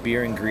world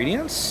beer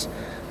ingredients.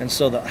 And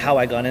so how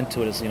I got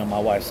into it is, my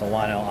wife's a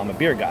wino, I'm a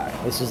beer guy.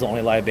 This is the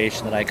only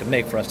libation that I could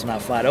make for us to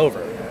not fight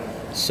over.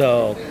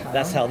 So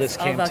that's how this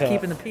came all about to.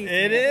 Keeping the peace.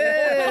 It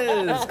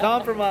is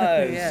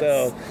compromise. Yes.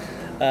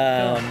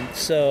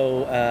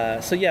 So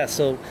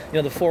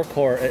the four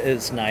core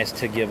is nice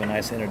to give a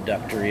nice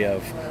introductory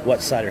of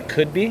what cider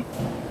could be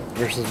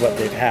versus what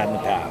they've had in the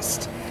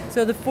past.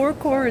 So the four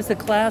core is the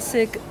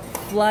classic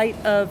flight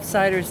of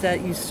ciders that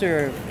you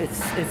serve.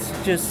 It's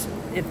just,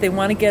 if they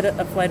want to get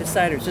a flight of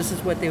ciders, this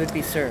is what they would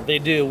be served. They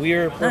do.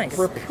 We're Nice.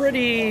 we're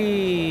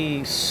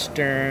pretty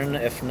stern.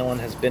 If no one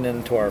has been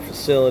into our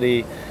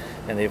facility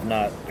and they've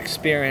not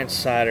experienced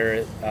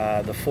cider,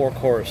 the four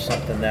core is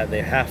something that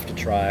they have to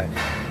try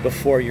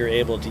before you're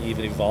able to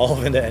even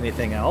evolve into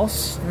anything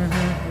else.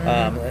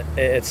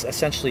 It's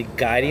essentially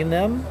guiding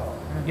them,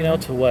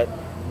 to what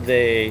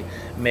they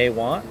may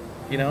want.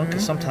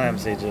 Because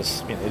sometimes they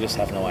just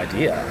have no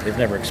idea. They've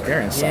never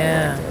experienced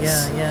something like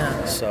this.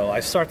 Yeah. So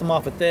I start them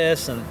off with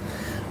this, and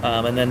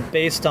then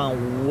based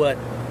on what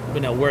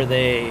where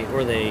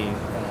they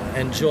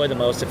enjoy the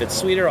most, if it's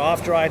sweeter,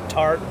 off dry,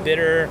 tart,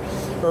 bitter,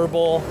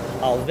 herbal,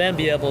 I'll then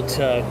be able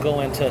to go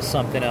into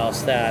something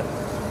else that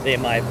they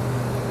might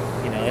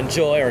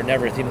enjoy or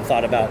never even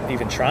thought about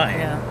even trying.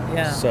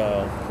 Yeah.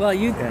 So. Well,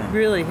 you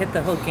really hit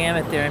the whole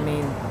gamut there. I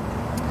mean.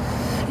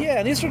 Yeah,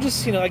 and these are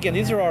just, again,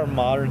 these are our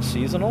modern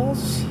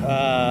seasonals,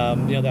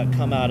 that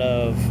come out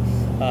of,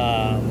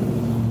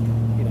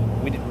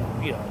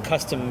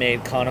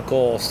 custom-made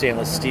conical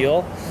stainless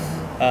steel.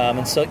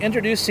 And so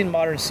introducing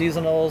modern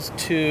seasonals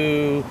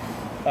to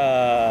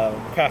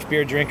craft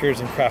beer drinkers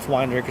and craft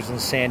wine drinkers in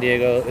San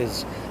Diego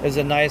is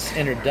a nice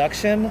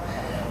introduction.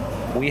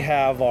 We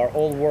have our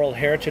old world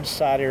heritage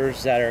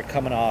ciders that are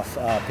coming off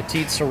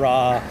Petite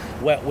Syrah,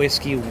 wet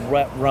whiskey,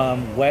 wet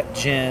rum, wet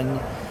gin,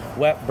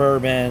 wet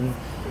bourbon,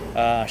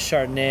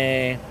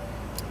 Chardonnay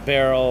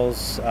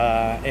barrels,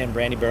 and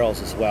brandy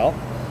barrels as well.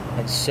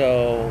 And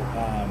so,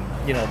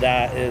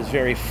 that is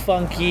very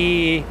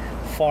funky,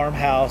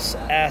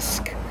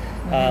 farmhouse-esque.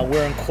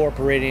 We're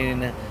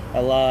incorporating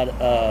a lot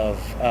of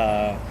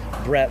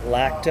Brett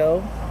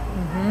Lacto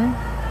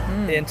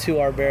into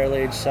our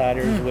barrel-aged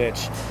ciders,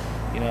 which,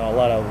 a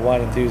lot of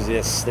wine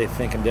enthusiasts, they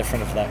think I'm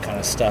different of that kind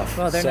of stuff.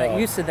 Well, they're not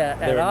used to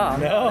that at all.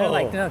 No. They're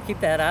like, no, keep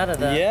that out of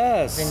the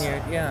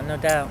vineyard. Yeah, no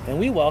doubt. And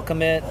we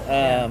welcome it.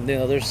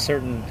 There's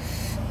certain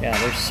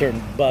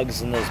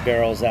bugs in those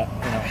barrels that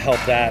help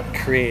that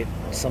create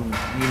some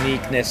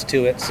uniqueness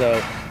to it.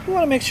 So we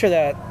want to make sure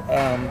that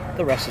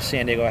the rest of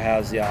San Diego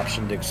has the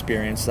option to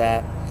experience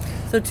that.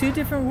 So 2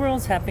 different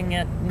worlds happening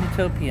at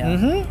Newtopia.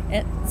 Mm-hmm.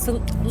 And so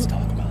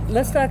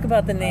let's talk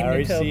about the name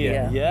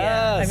Newtopia. Yes.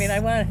 Yeah. I mean, I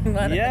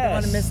don't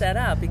want to miss that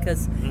out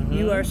because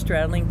you are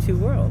straddling 2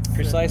 worlds.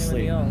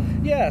 Precisely. The new and the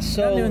old. Yeah.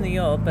 So not new and the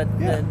old, but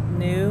the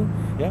new.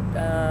 Yep.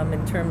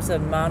 In terms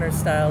of modern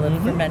style of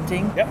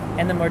fermenting. Yep.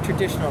 And the more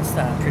traditional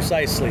style.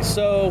 Precisely.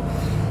 So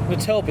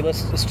Newtopia,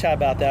 let's chat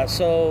about that.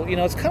 So,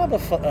 it's kind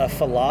of a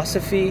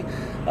philosophy.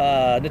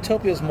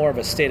 Newtopia is more of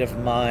a state of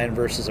mind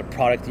versus a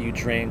product that you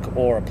drink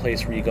or a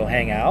place where you go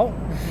hang out.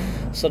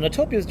 So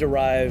Newtopia is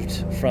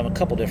derived from a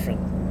couple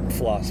different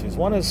philosophies.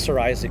 One is Sir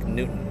Isaac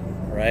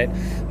Newton, right,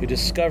 who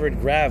discovered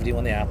gravity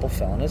when the apple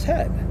fell on his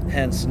head,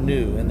 hence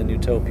new in the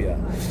Newtopia.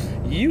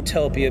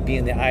 Utopia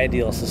being the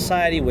ideal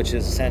society, which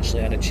is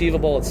essentially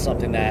unachievable. It's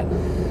something that,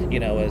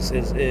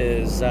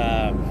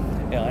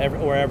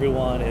 where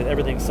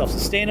everything's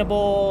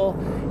self-sustainable,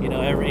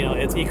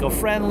 it's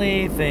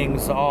eco-friendly,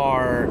 things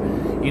are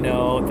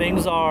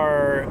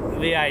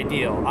the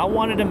ideal. I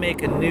wanted to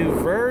make a new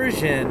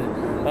version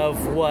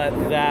of what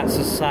that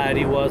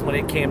society was when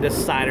it came to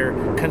cider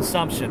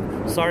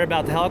consumption. Sorry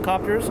about the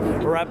helicopters.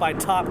 We're right by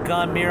Top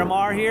Gun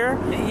Miramar here.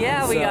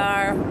 Yeah, we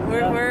are.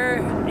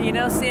 We're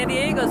San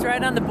Diego's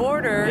right on the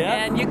border,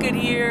 and you could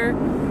hear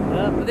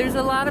there's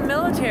a lot of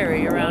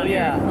military around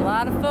here. A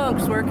lot of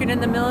folks working in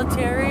the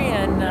military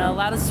and a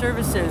lot of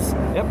services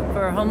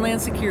for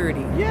Homeland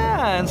Security.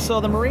 Yeah, and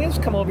so the Marines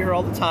come over here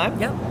all the time.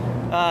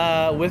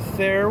 With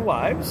their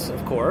wives,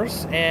 of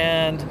course,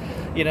 and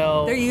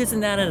they're using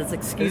that as an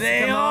excuse to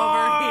come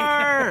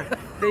over.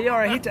 They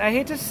are. I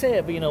hate to say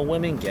it, but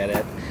women get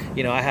it.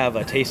 I have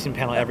a tasting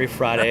panel every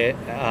Friday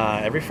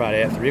at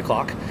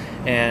 3:00,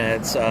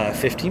 and it's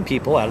 15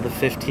 people. Out of the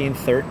 15,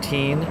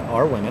 13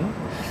 are women.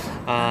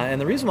 And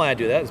the reason why I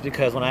do that is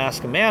because when I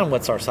ask a man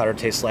what's our cider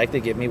taste like,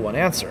 they give me one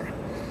answer.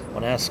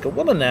 When I ask a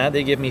woman that,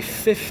 they give me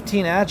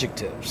 15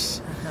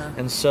 adjectives.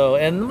 And so,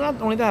 and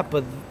not only that,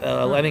 but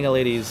I think a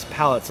lady's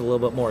palate's a little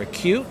bit more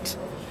acute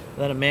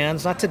than a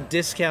man's. Not to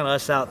discount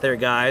us out there,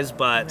 guys,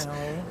 but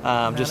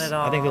I think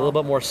they're a little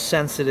bit more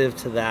sensitive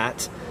to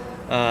that.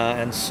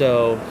 And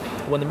so,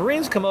 when the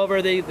Marines come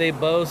over, they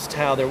boast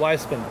how their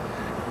wife's been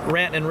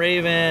ranting and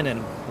raving,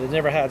 and they've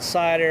never had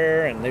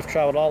cider, and they've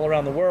traveled all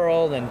around the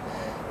world, and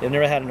they've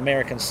never had an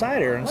American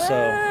cider. And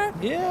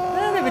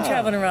Well, they've been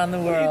traveling around the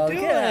world.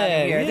 Get out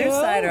of here. There's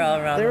cider all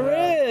around the world.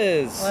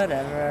 There is.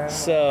 Whatever.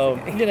 So,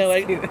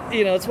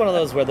 it's one of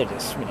those where they're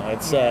just,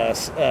 it's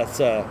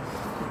a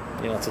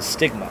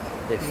stigma.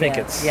 They think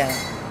it's...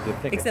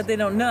 Except they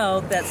don't know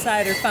that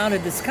cider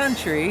founded this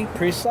country.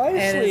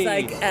 Precisely.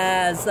 And it's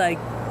as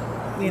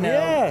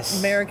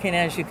American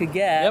as you could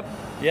get.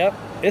 Yep.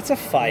 It's a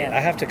fight. I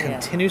have to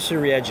continuously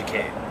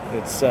re-educate.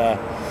 It's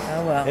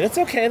and it's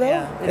okay though.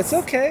 Yeah, it's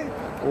okay.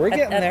 We're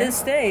getting there. At this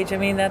stage,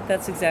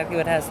 that's exactly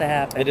what has to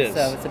happen. It is.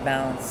 So it's a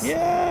balance.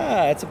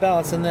 Yeah, it's a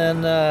balance. And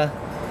then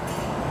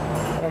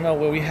I don't know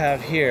what we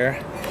have here.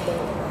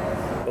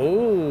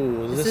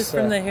 Oh, is this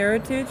from the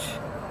Heritage?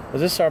 Is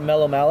this our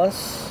Mellow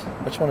Malice?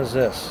 Which one is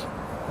this?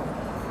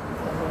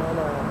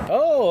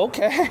 Oh,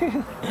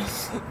 okay.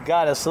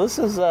 Got it. So this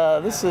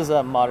is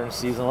a modern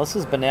seasonal. This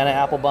is banana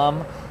apple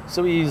bum.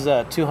 So we use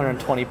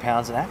 220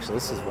 pounds, and actually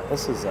this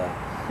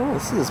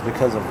is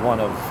because of one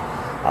of.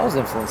 I was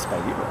influenced by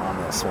you on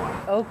this one.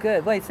 Oh,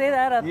 good. Wait, say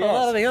that up a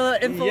little bit. You're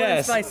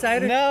influenced by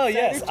Cider. No, Cider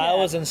yes, Chat. I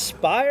was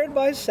inspired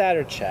by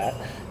Cider Chat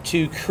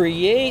to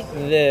create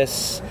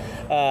this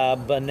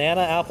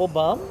banana apple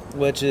bum,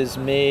 which is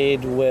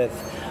made with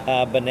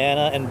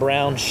banana and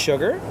brown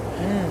sugar,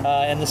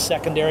 and the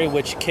secondary,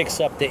 which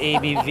kicks up the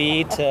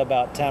ABV to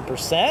about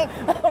 10%.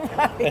 Oh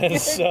my And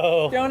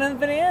so throwing in the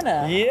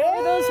banana. Yeah, How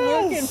are those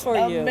working for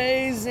you?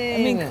 Amazing. I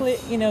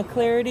mean,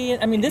 clarity.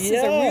 I mean, this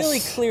is a really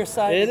clear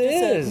cider. It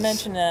is. To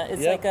mention that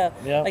it's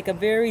Yep. like a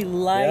very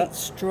light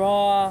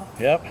straw.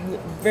 Yep.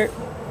 Very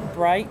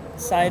bright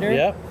cider.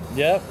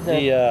 Yep.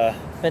 The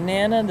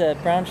banana, the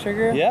brown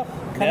sugar. Yep.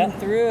 Coming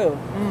through.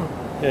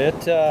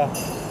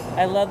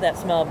 I love that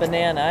smell of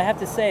banana. I have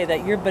to say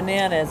that your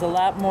banana is a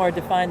lot more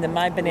defined than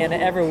my banana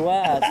ever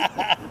was.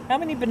 How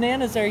many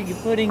bananas are you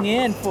putting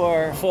in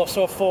for? For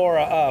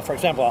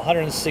example, a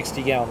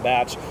 160-gallon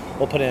batch,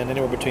 we'll put in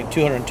anywhere between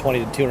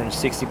 220 to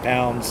 260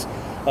 pounds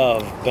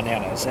of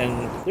bananas,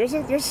 and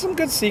there's some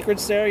good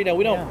secrets there. You know,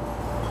 we don't.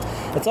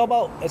 Yeah. It's all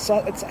about it's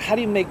how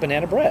do you make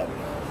banana bread?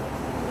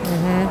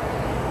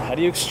 How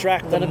do you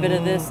extract a little bit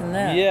of this and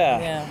that?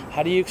 Yeah.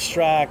 How do you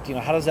extract? You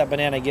know, how does that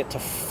banana get to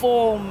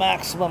full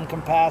maximum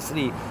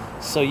capacity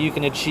so you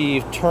can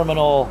achieve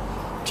terminal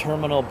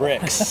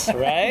bricks,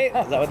 right?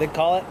 Is that what they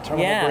call it?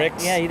 Terminal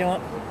bricks? Yeah, you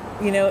don't,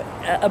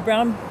 a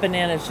brown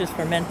banana is just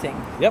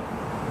fermenting. Yep,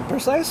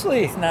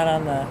 precisely. It's not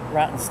on the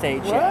rotten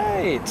stage yet.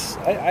 Right.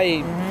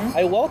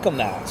 I welcome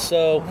that.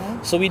 So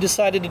we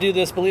decided to do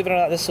this. Believe it or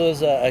not, this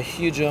was a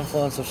huge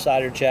influence of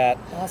Cider Chat.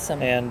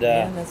 Awesome. And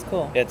that's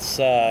cool. It's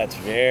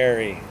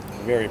very,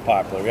 very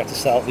popular. We have to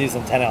sell these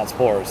in 10-ounce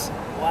pours.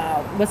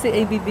 Wow. What's the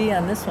ABV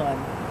on this one?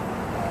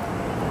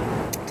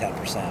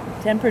 10%.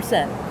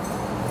 10%.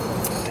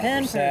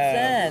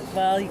 10%.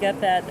 Well, you got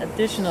that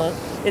additional.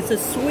 It's a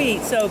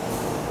sweet, so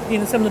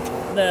some of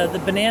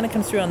the banana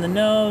comes through on the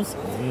nose,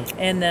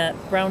 and that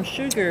brown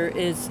sugar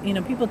is,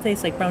 people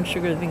taste like brown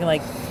sugar, thinking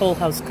like Toll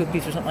House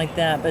cookies or something like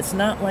that, but it's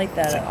not like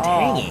that at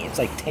all. Tangy. It's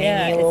like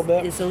tangy a little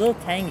bit. It's a little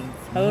tangy,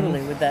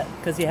 totally, with that,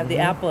 because you have the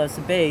apple as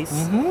the base,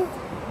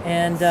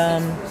 and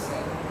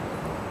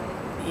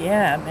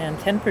yeah, man,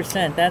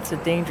 10%. That's a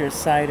dangerous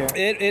cider.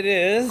 It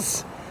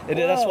is. It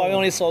is. That's why we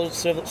only serve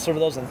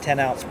those in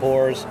 10-ounce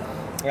pours.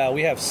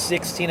 We have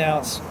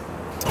 16-ounce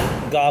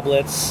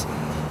goblets,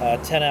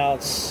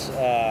 10-ounce,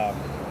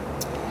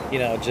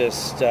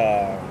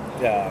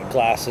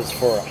 glasses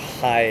for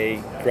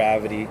high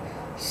gravity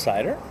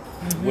cider,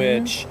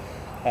 which,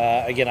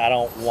 again, I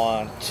don't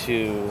want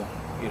to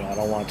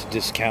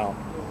discount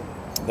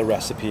the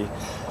recipe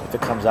if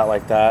it comes out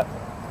like that.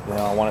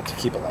 I want it to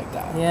keep it like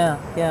that.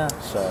 Yeah.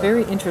 So.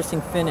 Very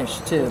interesting finish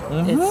too.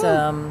 It's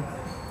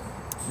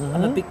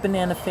I'm a big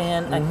banana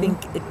fan. I think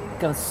it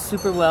goes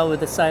super well with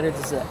the cider.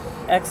 This is an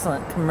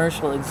excellent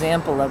commercial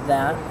example of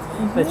that.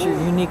 But your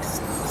unique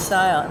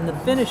style and the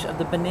finish of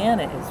the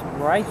banana is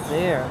right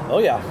there. Oh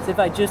yeah. As if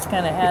I just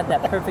kind of had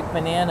that perfect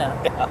banana.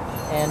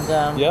 And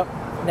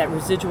that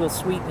residual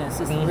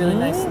sweetness is really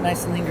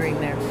nice lingering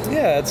there.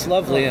 Yeah, it's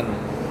lovely, and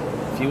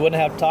if you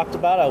wouldn't have talked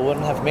about it, I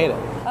wouldn't have made it.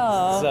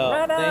 Oh, so,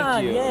 right on!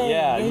 Thank you. Yay.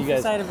 Yeah, Yay you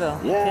guys. Ciderville.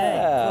 Yeah. Okay,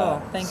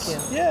 cool. Thank you.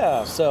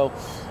 Yeah. So,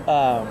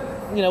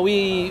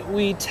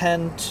 we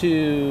tend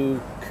to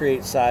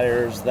create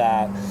ciders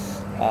that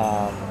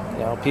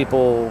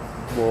people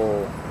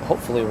will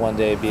hopefully one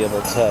day be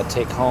able to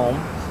take home.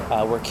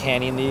 We're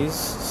canning these,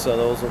 so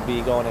those will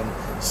be going in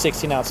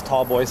 16-ounce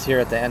tall boys here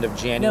at the end of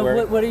January.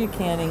 Now, what are you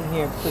canning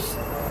here?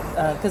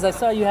 Because I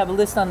saw you have a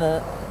list on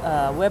the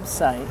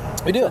website.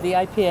 We do. So the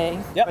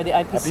IPA or the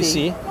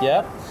IPC.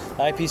 Yep.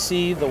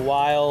 IPC, the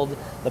wild,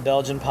 the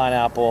Belgian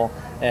pineapple,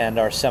 and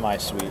our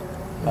semi-sweet.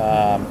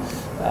 Coming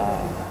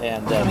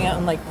out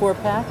in like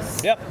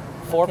 4-packs? Yep.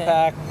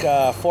 4-pack,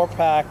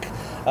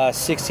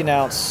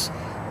 16-ounce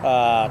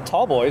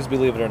tall boys,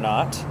 believe it or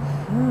not.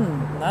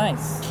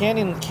 Nice.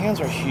 Cans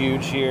are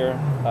huge here.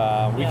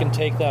 We can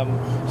take them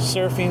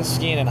surfing,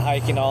 skiing, and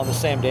hiking all in the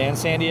same day in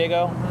San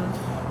Diego.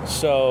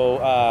 So...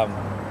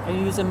 are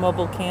you using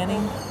mobile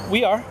canning?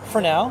 We are,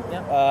 for now.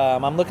 Yep.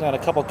 I'm looking at a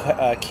couple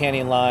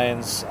canning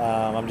lines.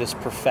 I'm just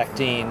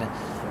perfecting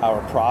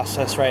our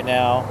process right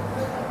now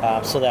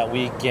so that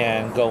we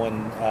can go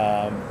in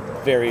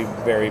very,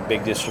 very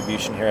big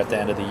distribution here at the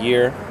end of the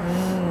year.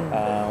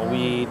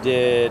 We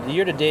did,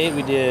 year to date,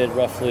 we did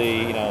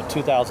roughly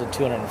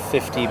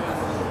 2,250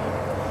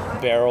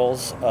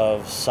 barrels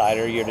of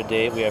cider year to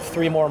date. We have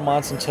 3 more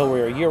months until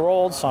we're a year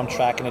old, so I'm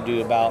tracking to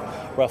do about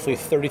roughly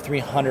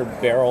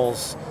 3,300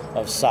 barrels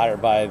of cider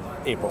by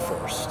April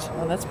 1st.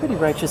 Well, that's a pretty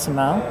righteous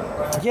amount.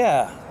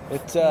 Yeah.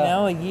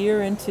 A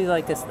year into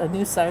like a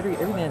new cider,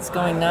 everything that's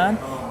going on,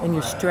 and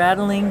you're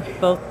straddling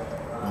both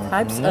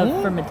types of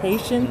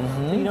fermentation,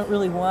 so you don't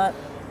really want...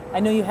 I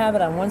know you have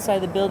it on one side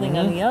of the building,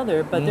 on the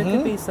other, but there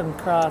could be some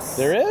cross...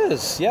 There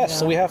is, yes.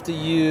 So we have to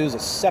use a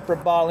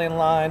separate bottling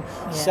line,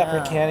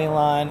 separate canning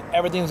line.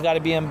 Everything's got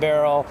to be in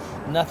barrel.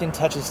 Nothing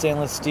touches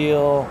stainless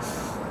steel.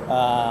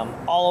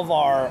 All of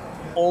our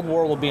Old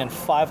World will be in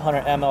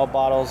 500 ml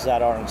bottles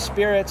that are in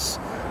spirits,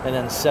 and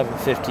then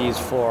 750s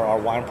for our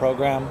wine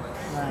program.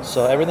 Nice.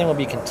 So everything will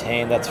be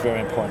contained. That's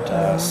very important to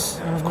us,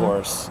 of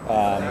course.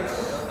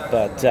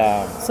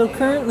 So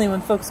currently,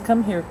 when folks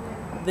come here,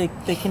 they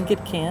can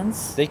get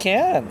cans? They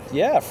can,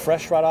 yeah.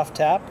 Fresh right off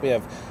tap. We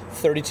have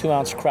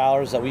 32-ounce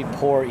crowlers that we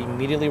pour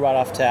immediately right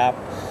off tap.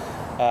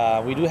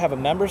 We do have a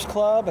members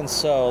club, and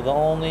so the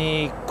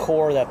only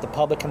core that the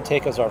public can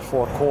take is our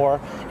 4 core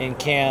in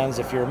cans.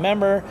 If you're a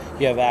member,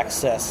 you have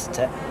access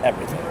to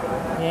everything.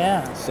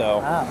 Yeah. So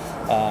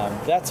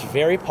wow. That's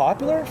very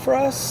popular for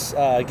us.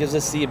 It gives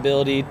us the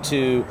ability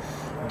to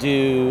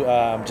do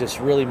just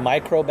really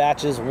micro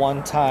batches,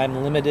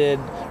 one-time limited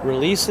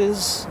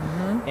releases.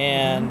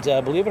 And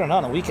believe it or not,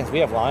 on the weekends we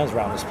have lines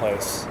around this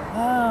place.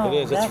 Oh,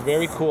 it is. It's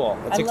very cool.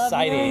 It's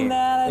exciting. Hearing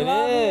that. I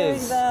love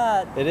hearing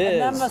that. It is.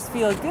 And that must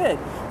feel good.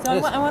 So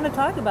I want to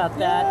talk about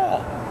that.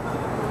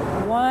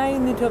 Yeah. Why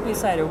Newtopia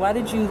Cyder? Why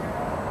did you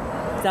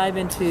dive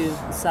into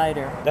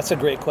cider? That's a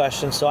great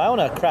question. So I own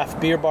a craft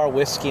beer bar,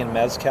 whiskey, and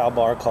mezcal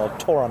bar called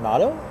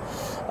Toronado.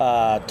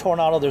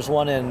 Toronado, there's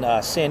one in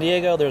San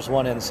Diego, there's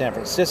one in San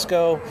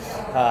Francisco.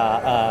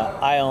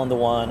 I own the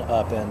one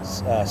up in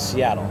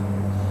Seattle.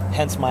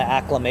 Hence my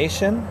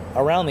acclamation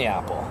around the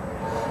apple.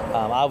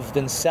 I've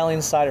been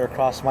selling cider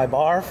across my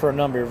bar for a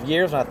number of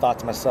years, and I thought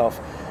to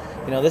myself,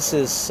 this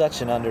is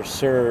such an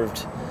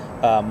underserved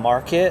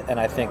market, and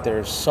I think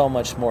there's so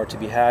much more to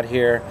be had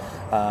here,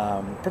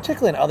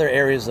 particularly in other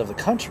areas of the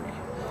country.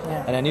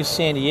 Yeah. And I knew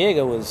San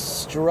Diego was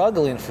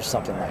struggling for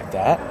something like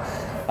that.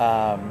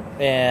 I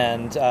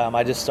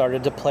just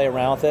started to play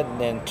around with it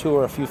and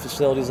tour a few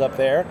facilities up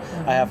there.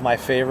 I have my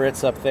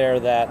favorites up there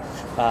that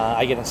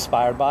I get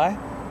inspired by.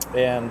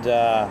 And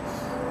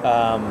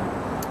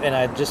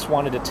I just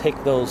wanted to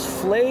take those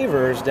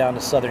flavors down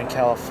to Southern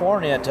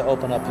California to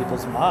open up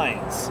people's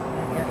minds.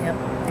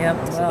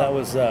 Yep. So that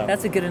was...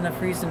 that's a good enough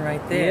reason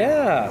right there.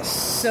 Yes.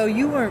 So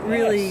you weren't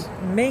really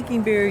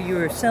making beer, you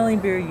were selling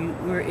beer, you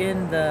were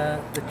in the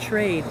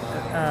trade.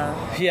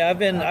 Yeah, I've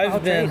been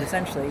trade,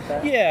 essentially.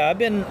 But. Yeah,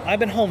 I've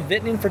been home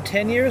vintning for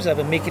 10 years. I've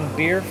been making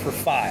beer for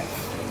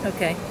 5.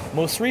 Okay.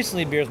 Most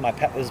recently,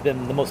 has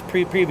been the most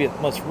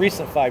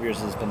recent 5 years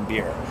has been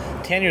beer.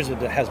 10 years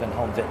has been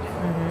home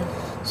vintning.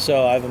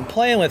 So I've been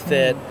playing with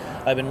it.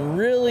 I've been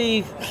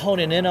really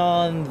honing in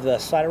on the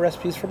cider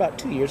recipes for about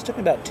 2 years. It took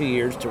me about 2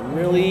 years to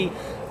really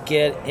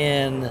get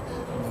in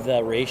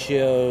the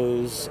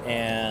ratios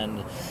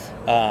and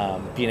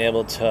being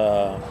able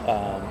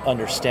to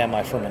understand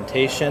my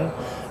fermentation.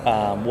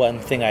 One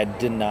thing I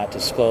did not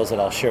disclose that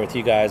I'll share with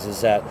you guys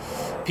is that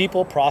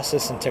people,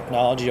 process, and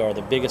technology are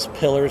the biggest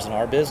pillars in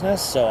our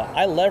business. So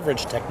I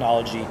leverage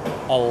technology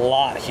a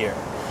lot here.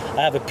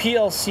 I have a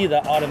PLC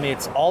that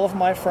automates all of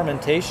my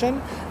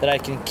fermentation that I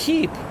can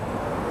keep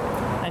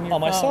on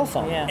my cell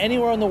phone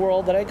anywhere in the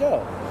world that I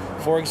go.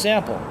 For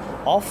example,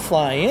 I'll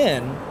fly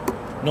in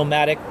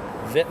nomadic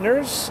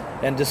vintners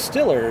and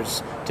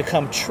distillers to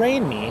come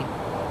train me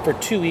for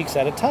 2 weeks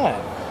at a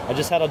time. I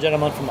just had a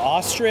gentleman from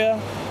Austria,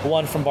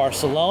 one from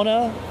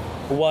Barcelona,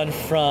 one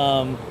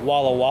from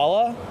Walla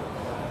Walla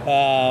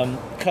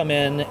come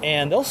in,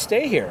 and they'll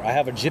stay here. I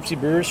have a Gypsy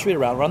Brewer Street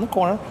around the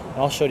corner, and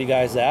I'll show you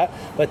guys that.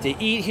 But they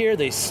eat here,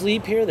 they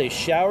sleep here, they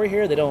shower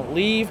here, they don't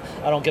leave.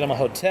 I don't get them a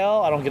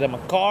hotel, I don't get them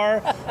a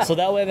car, so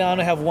that way they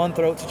only have one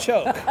throat to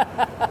choke,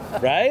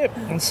 right?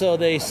 And so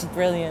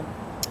brilliant.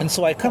 And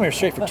so I come here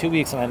straight for 2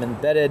 weeks, and I'm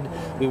embedded.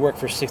 We work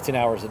for 16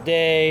 hours a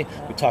day.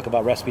 We talk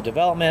about recipe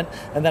development,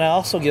 and then I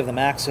also give them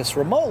access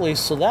remotely,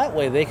 so that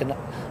way they can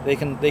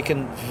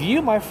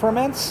view my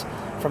ferments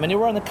from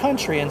anywhere in the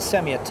country and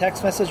send me a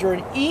text message or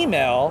an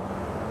email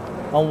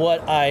on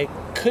what I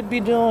could be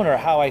doing or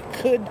how I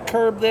could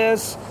curb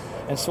this.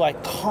 And so I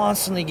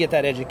constantly get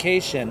that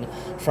education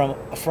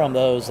from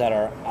those that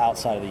are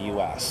outside of the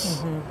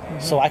U.S.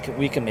 So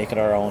we can make it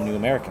our own new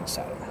American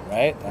cider,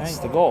 right? That's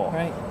the goal.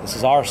 Right. This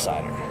is our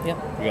cider. Yep.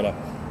 We gotta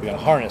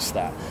harness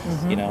that.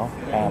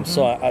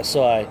 So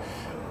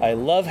I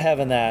love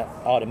having that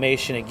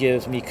automation. It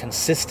gives me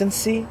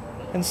consistency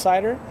in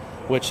cider,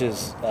 which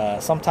is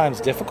sometimes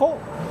difficult.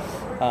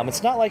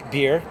 It's not like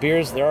beer.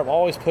 Beers, they're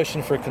always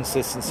pushing for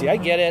consistency. I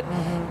get it,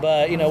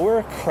 but we're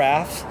a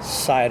craft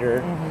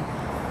cider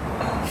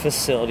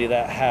facility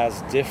that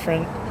has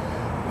different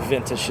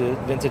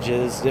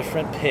vintages,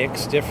 different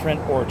picks,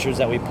 different orchards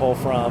that we pull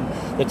from.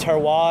 The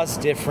terroir is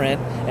different,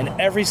 and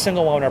every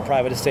single one of our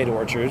private estate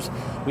orchards,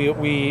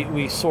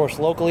 we source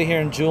locally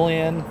here in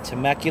Julian,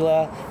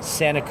 Temecula,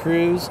 Santa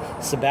Cruz,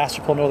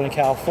 Sebastopol, Northern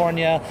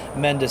California,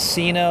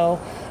 Mendocino,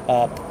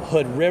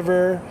 Hood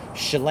River,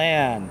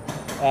 Chelan,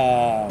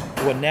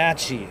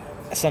 Wenatchee,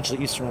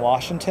 essentially Eastern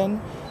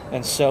Washington.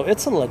 And so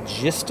it's a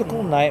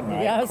logistical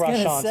nightmare. Yeah, I was crush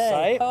gonna on say,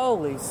 site.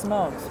 holy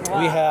smokes.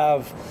 Wow. We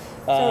have...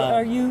 so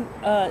are you,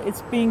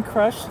 it's being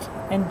crushed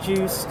and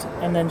juiced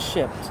and then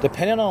shipped?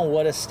 Depending on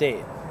what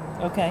estate.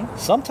 Okay.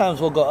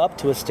 Sometimes we'll go up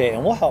to a state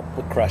and we'll help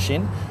with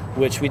crushing,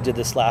 which we did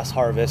this last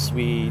harvest.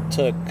 We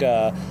took,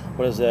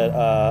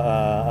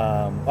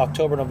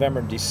 October,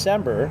 November, and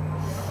December,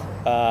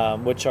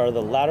 which are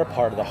the latter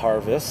part of the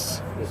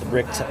harvest.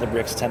 The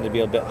bricks tend to be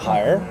a bit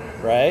higher,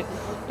 right?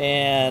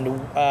 And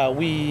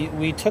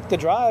we took the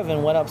drive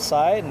and went up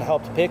site and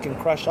helped pick and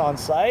crush on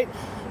site.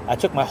 I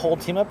took my whole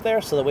team up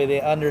there so that way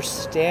they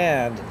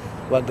understand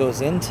what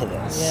goes into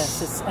this.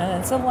 Yes, it's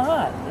a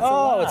lot.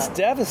 It's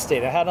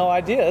devastating. I had no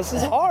idea. This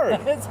is hard.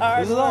 It's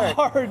hard. This is a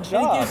hard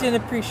job. And it gives you an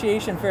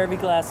appreciation for every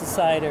glass of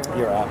cider.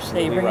 You're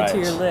absolutely that you bring right. it to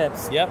your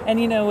lips. Yep. And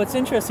what's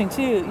interesting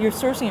too, you're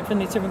sourcing it from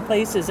these different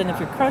places, and if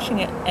you're crushing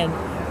it and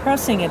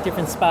pressing at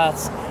different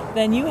spots,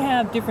 then you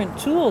have different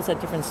tools at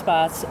different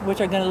spots,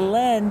 which are going to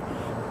lend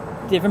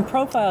different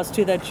profiles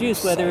to that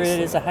juice, whether it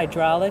is a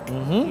hydraulic,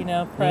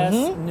 press,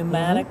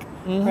 pneumatic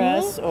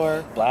press,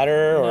 or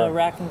bladder, or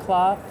rack and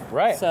cloth.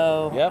 Right.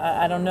 So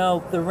I don't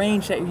know the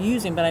range that you're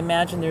using, but I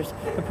imagine there's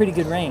a pretty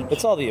good range.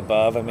 It's all the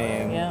above. I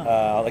mean,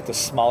 like the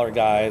smaller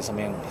guys. I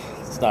mean,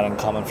 it's not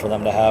uncommon for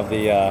them to have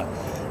the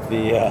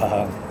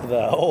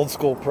old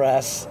school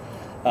press.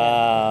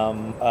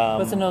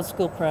 What's an old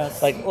school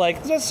press?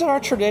 Like that's our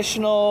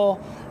traditional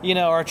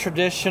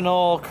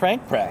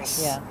crank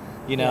press. Yeah.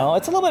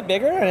 It's a little bit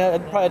bigger,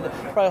 and it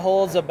probably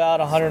holds about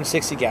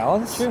 160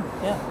 gallons. True.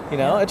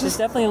 Yeah. There's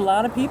definitely a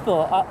lot of people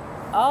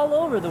all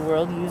over the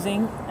world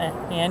using a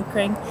hand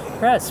crank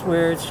press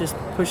where it's just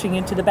pushing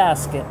into the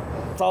basket.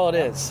 That's all it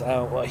is.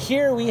 Well,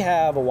 here we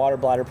have a water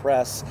bladder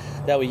press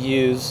that we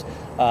use.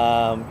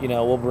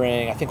 We'll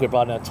bring. I think we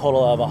brought in a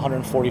total of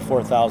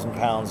 144,000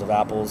 pounds of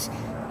apples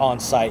on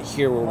site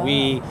here where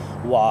we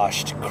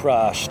washed,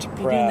 crushed,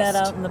 pressed. You're doing that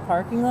out in the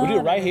parking lot? We do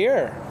it right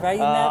here. Right in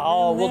that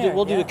room there.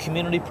 We'll do a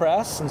community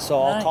press, and so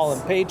I'll call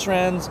in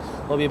patrons.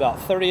 There'll be about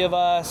 30 of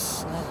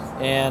us,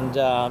 and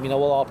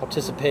we'll all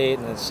participate,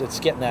 and it's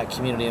getting that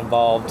community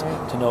involved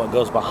to know what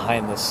goes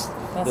behind this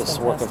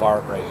work of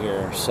art right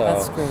here. So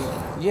that's great.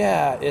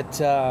 Yeah,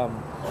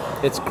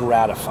 it's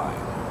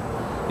gratifying.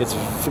 It's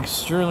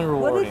extremely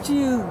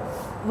rewarding.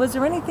 Was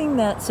there anything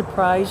that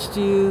surprised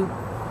you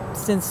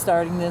since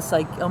starting this,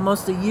 like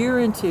almost a year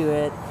into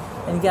it,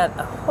 and you got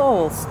a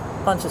whole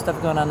bunch of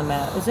stuff going on the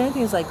map? Is there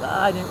anything that's like,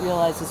 I didn't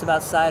realize this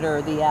about cider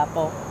or the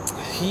apple?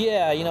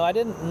 Yeah, I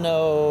didn't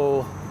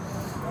know.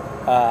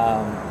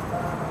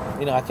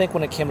 I think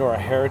when it came to our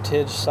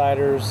heritage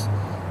ciders,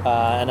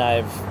 and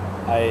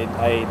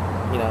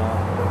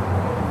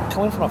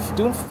coming from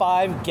doing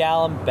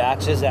 5-gallon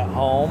batches at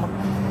home,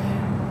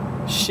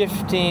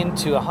 shifting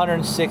to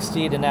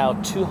 160 to now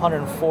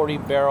 240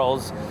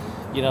 barrels.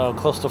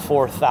 Close to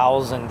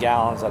 4,000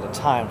 gallons at a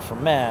time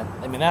ferment.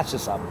 I mean, that's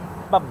just that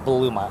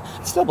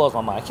it still blows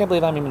my mind. I can't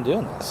believe I'm even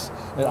doing this.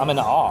 I'm in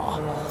awe.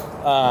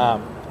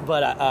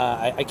 But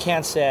I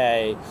can't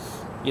say,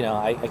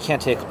 I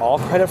can't take all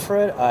credit for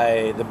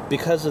it.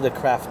 Because of the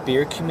craft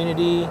beer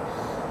community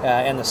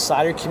and the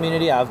cider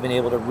community, I've been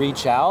able to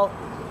reach out,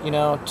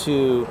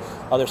 to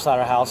other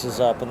cider houses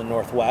up in the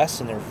Northwest,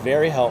 and they're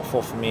very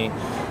helpful for me.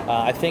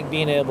 I think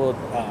being able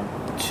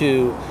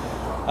to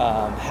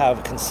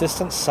have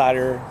consistent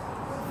cider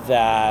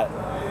that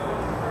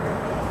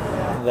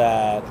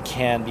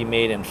can be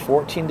made in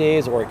 14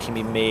 days, or it can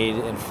be made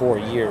in 4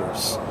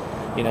 years,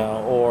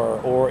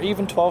 or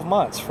even 12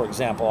 months. For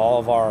example, all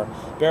of our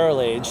barrel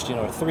aged,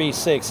 3,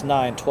 6,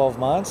 9, 12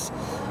 months.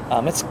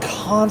 It's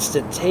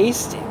constant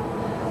tasting.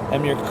 I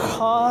mean, you're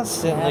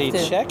constantly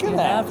checking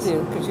that. You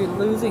have to, because you're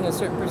losing a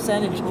certain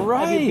percentage of your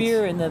Right.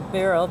 beer in the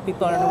barrel.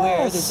 People aren't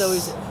aware. There's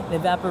always an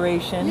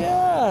evaporation.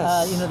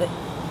 Yes.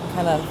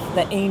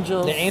 The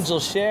angels. The angel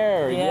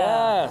share,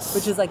 yes.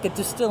 Which is like a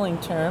distilling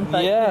term,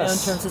 but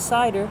Yes. in terms of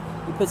cider,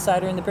 you put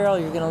cider in the barrel,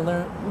 you're going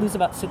to lose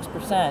about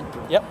 6%.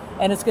 Yep.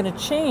 And it's going to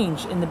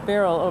change in the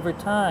barrel over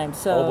time.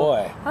 So, Oh,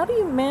 boy. How do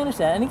you manage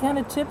that? Any kind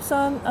of tips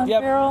on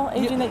barrel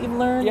aging that you've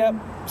learned? Yep.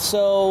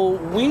 So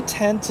we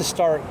tend to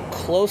start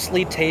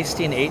closely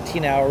tasting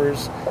 18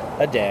 hours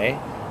a day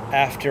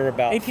after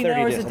about 18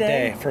 30 hours days a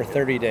day? for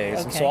 30 days.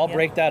 Okay, and so I'll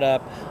break that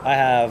up. I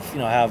have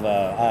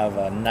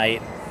a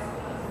night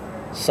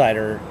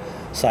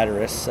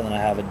ciderist, and then I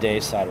have a day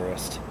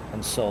ciderist.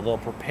 And so they'll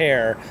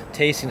prepare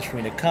tastings for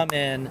me to come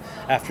in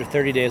after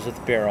 30 days with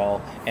the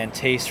barrel and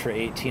taste for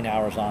 18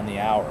 hours on the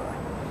hour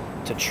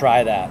to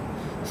try that.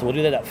 So we'll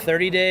do that at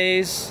 30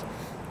 days.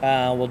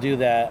 We'll do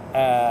that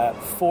at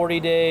 40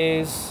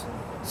 days,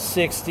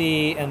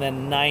 60, and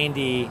then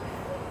 90.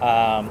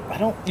 I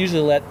don't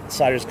usually let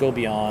ciders go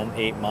beyond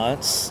 8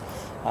 months.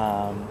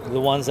 The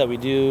ones that we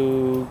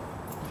do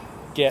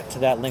get to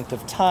that length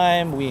of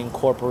time, we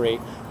incorporate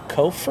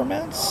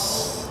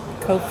co-ferments.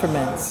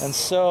 Co-ferments. And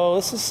so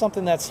this is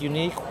something that's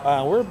unique.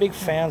 We're big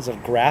fans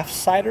of Graft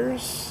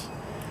Ciders.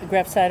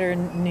 Graft Cider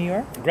in New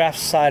York? Graft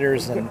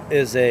Ciders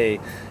is a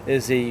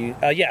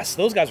yes,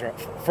 those guys are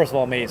first of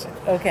all amazing.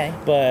 Okay.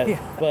 But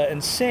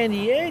in San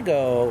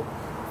Diego,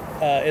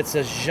 it's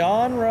a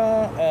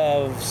genre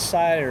of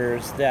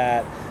ciders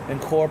that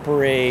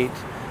incorporate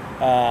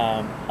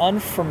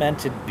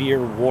unfermented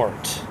beer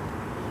wort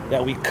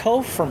that we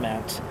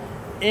co-ferment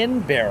in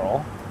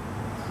barrel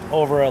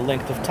over a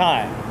length of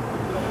time,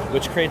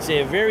 which creates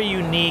a very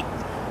unique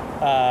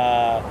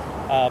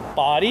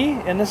body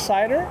in the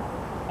cider,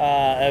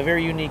 a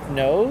very unique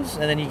nose,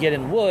 and then you get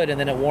in wood, and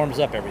then it warms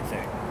up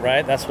everything,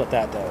 right? That's what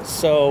that does.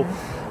 So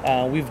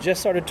we've just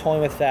started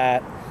toying with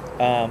that.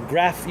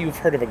 You've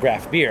heard of a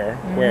Graft beer,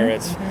 where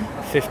it's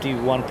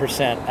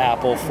 51%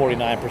 apple,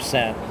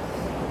 49%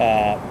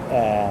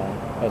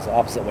 was the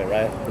opposite way,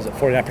 right? Was it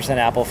 49%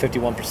 apple,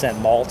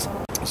 51% malt?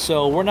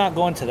 So we're not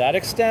going to that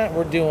extent.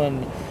 We're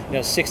doing,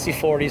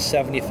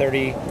 60-40,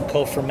 70-30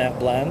 co-ferment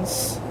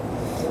blends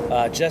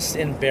just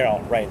in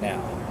barrel right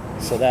now.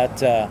 So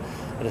that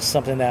is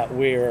something that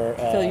we're...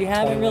 so you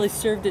haven't really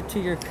served it to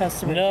your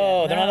customers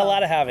No, yet? they're not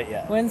allowed to have it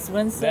yet. When's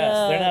yes,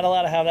 they're not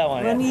allowed to have that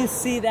one when yet. do you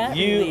see that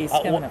release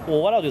coming up?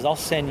 Well, what I'll do is I'll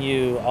send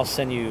you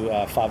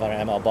a 500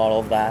 ml bottle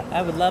of that.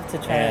 I would love to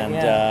try and,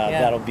 it,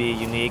 that'll be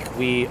unique.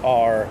 We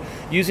are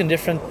using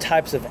different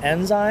types of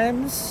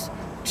enzymes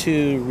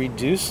to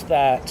reduce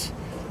that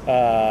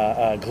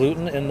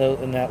gluten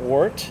in that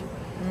wort,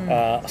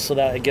 so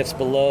that it gets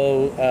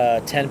below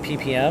 10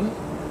 ppm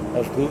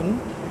of gluten,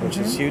 which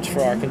is huge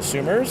for our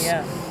consumers.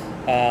 Yeah.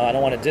 I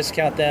don't want to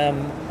discount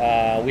them.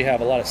 We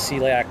have a lot of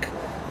celiac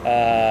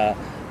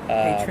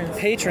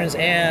patrons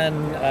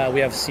and we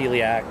have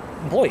celiac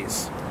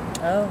employees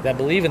that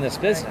believe in this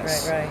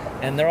business. Right.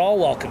 And they're all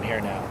welcome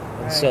here now.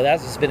 And so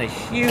that's been a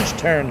huge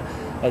turn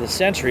of the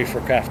century for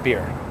craft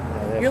beer.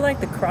 You're like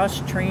the cross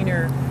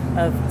trainer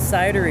of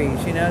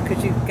cideries,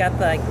 because you've got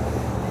that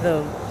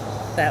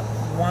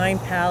wine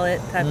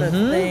palate type of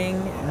thing.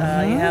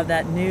 You have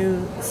that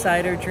new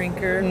cider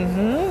drinker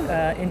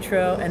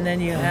intro, and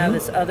then you have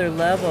this other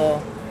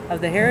level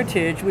of the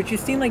heritage, which you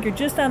seem like you're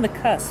just on the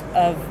cusp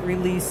of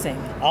releasing.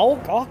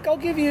 I'll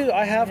give you.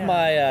 I have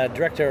my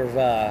director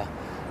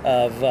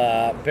of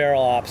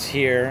barrel ops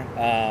here.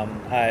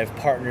 I've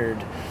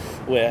partnered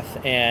with,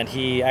 and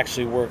he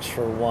actually works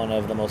for one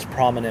of the most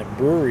prominent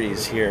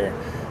breweries here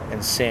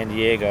in San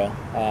Diego,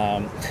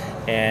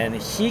 and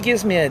he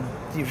gives me a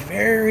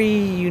very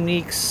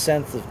unique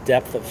sense of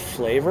depth of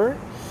flavor.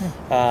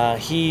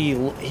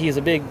 He's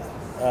a big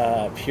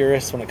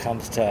purist when it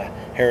comes to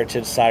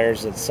heritage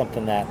ciders. It's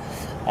something that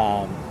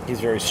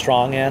he's very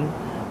strong in,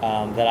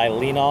 that I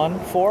lean on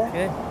for.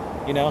 Good.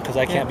 Because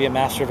I can't be a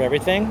master of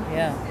everything.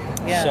 Yeah.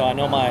 So I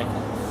know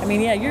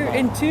you're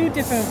in two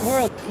different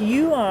worlds.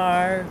 You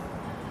are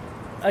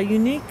a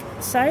unique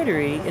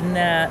cidery in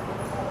that,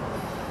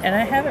 and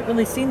I haven't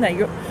really seen that.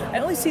 I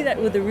only see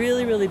that with the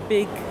really, really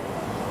big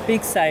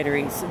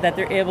cideries, that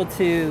they're able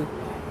to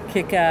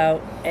kick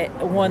out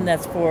one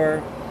that's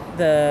for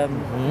the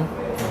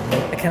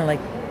kind of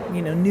like,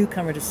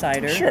 newcomer to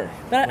cider. Sure.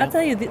 But I'll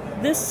tell you,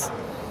 these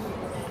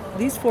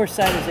 4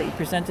 ciders that you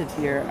presented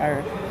here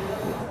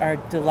are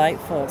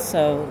delightful.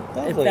 So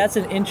if that's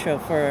an intro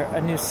for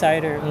a new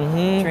cider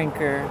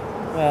drinker,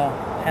 well,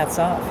 hats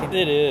off.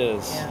 It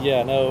is.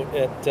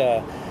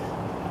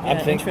 I'm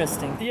thinking,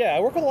 interesting. Yeah, I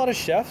work with a lot of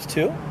chefs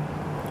too.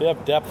 They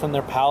have depth in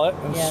their palate,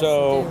 and Yes,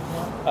 so they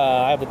do,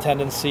 I have a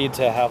tendency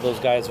to have those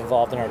guys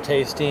involved in our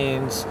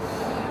tastings.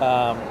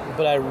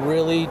 But I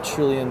really,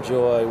 truly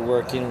enjoy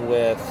working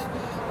with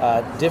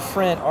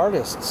different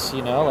artists,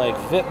 like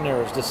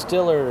vintners,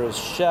 distillers,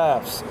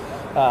 chefs,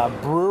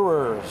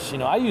 brewers.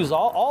 I use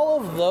all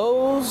of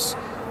those.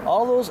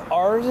 All those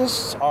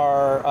artists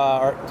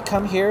are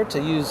come here to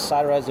use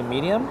cider as a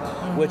medium,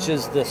 which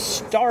is the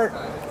start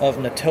of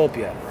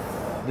Newtopia.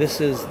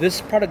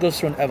 This product goes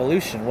through an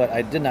evolution. What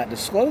I did not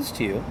disclose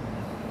to you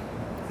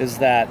is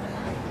that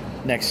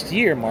next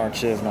year,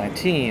 March of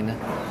 19,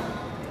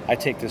 I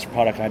take this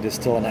product and I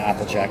distill into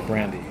Applejack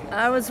brandy.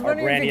 I was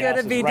wondering if you're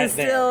going to be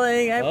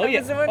distilling. Right, I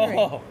was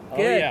wondering.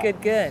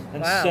 Good.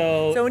 And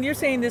wow. So when you're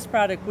saying this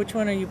product, which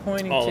one are you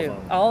pointing to?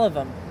 All of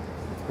them.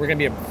 We're going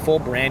to be a full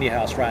brandy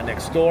house right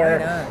next door.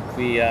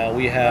 Right on.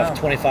 We have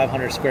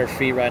 2,500 square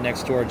feet right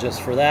next door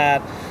just for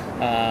that.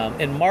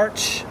 In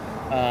March,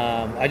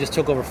 I just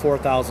took over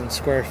 4,000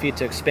 square feet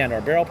to expand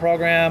our barrel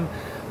program.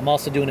 I'm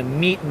also doing a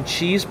meat and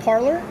cheese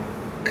parlor,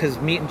 because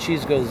meat and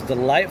cheese goes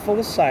delightful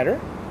with cider.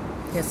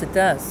 Yes, it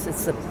does.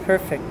 It's a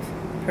perfect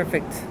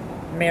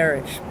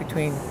marriage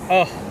between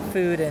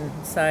food and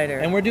cider.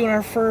 And we're doing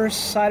our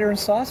first cider and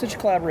sausage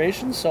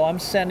collaboration. So I'm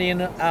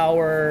sending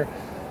our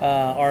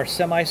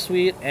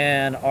semi-sweet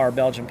and our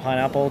Belgian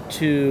pineapple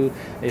to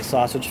a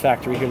sausage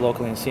factory here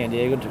locally in San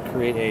Diego to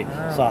create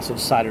a sausage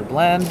cider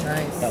blend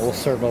that we'll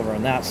serve over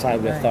on that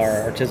side with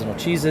our artisanal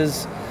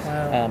cheeses.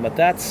 Wow. But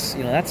that's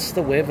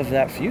the wave of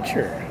that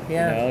future.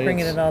 Yeah,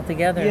 bringing it all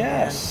together.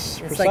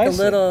 Yes, it's like a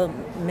little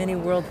mini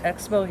World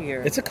Expo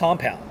here. It's a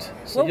compound.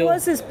 So what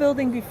was this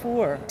building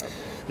before?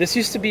 This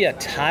used to be a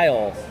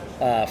tile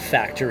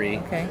factory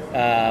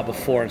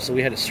before, and so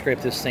we had to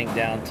scrape this thing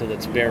down to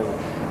its bare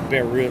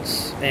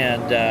roots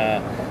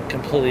and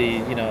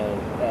completely,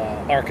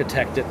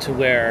 architect it to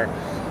where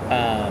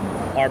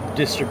our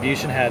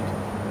distribution had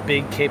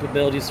big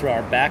capabilities through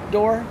our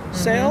backdoor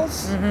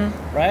sales,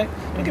 right?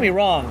 Don't get me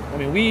wrong. I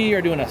mean, we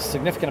are doing a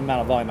significant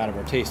amount of volume out of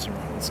our tasting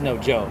room. It's no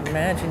joke.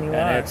 Imagine you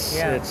and are.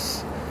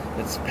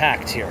 It's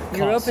packed here.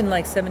 You're open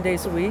like 7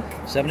 days a week?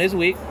 7 days a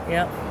week.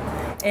 Yeah.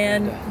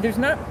 And there's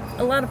not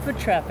a lot of foot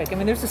traffic. I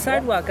mean, there's a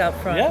sidewalk out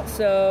front. Yep.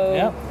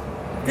 So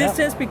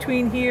distance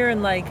between here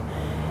and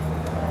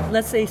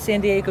let's say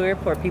San Diego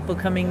Airport, people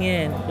coming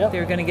in,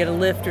 they're going to get a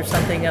lift or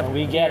something up.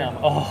 We get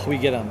them. We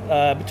get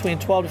them. Between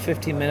 12 to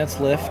 15 minutes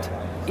lift.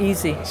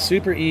 Easy.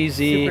 Super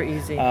easy. Super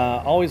easy.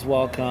 Always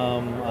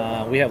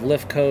welcome. We have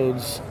lift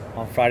codes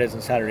on Fridays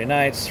and Saturday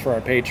nights for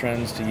our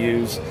patrons to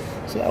use.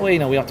 So that way,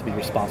 we have to be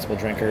responsible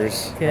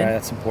drinkers. Good. Right?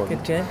 That's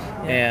important. Good.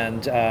 Yeah.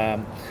 And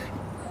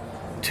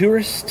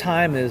tourist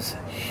time is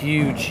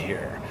huge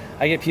here.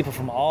 I get people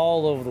from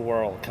all over the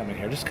world coming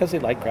here just because they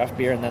like craft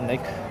beer, and then they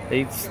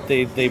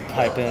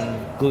pipe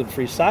in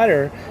gluten-free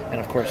cider, and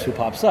of course, who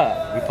pops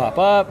up? We pop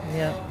up,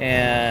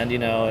 and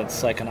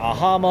it's like an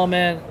aha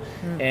moment.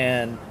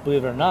 And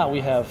believe it or not,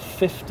 we have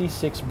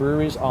 56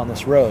 breweries on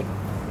this road.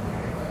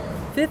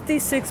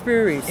 56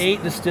 breweries.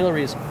 8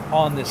 distilleries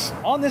on this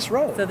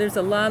road. So there's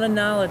a lot of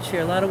knowledge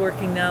here, a lot of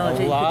working knowledge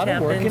that you can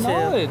tap into.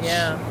 Knowledge.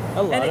 Yeah.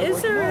 A lot and of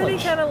is there working any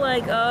kind of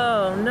like,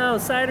 oh no,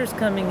 cider's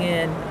coming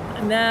in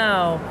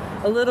now?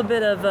 A little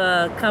bit of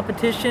a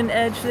competition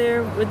edge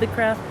there with the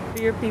craft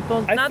beer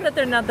people. Not that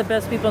they're not the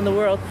best people in the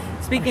world.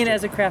 Speaking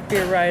as a craft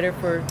beer writer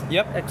for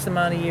X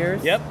amount of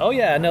years. Yep. Oh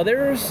yeah. No,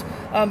 there's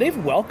they've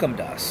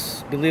welcomed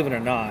us. Believe it or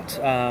not,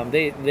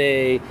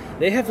 they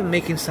have been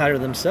making cider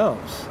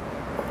themselves,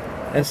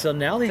 and so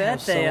now they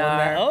have someone.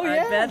 Oh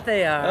yeah. I bet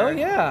they are. Oh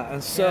yeah.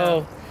 And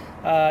so,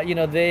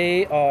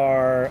 they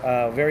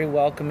are very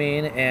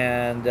welcoming,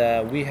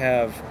 and we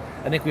have.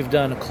 I think we've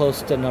done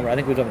close to a number. I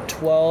think we've done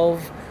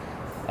 12.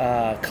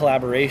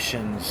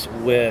 Collaborations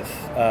with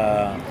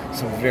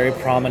some very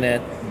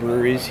prominent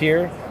breweries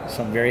here,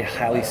 some very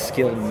highly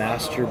skilled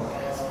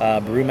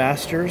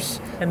brewmasters.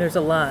 And there's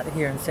a lot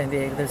here in San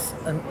Diego. There's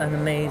an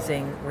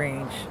amazing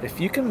range. If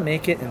you can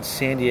make it in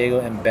San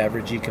Diego in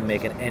beverage, you can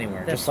make it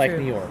anywhere, That's just like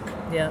true. New York.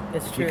 Yeah,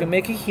 it's true. You can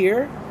make it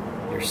here,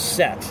 you're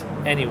set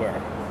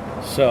anywhere.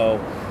 So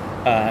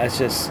it's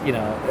just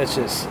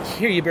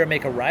here you better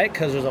make it right,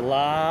 because there's a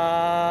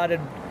lot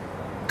of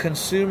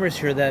consumers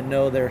here that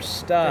know their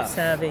stuff.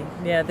 They're savvy.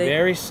 Yeah,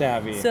 very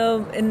savvy.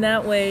 So in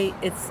that way,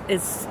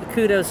 it's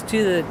kudos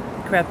to the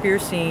craft beer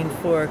scene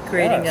for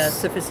creating a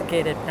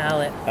sophisticated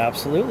palate.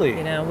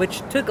 Absolutely.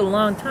 Which took a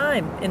long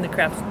time in the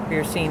craft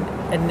beer scene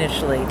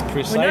initially.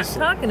 Precisely. We're not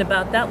talking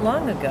about that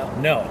long ago.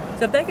 No.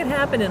 So if that could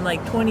happen in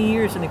like 20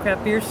 years in the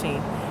craft beer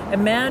scene,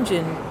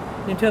 imagine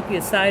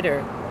Newtopia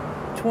Cyder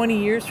 20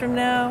 years from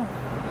now.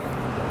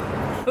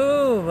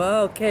 Boom.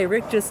 Okay,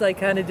 Rick just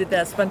kind of did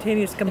that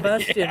spontaneous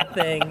combustion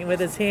thing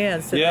with his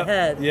hands to the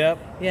head. Yep.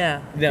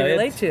 Yeah. You can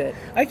relate to it.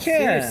 I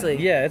can. Seriously.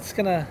 Yeah, it's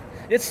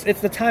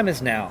the time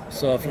is now.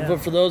 So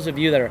for those of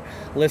you that are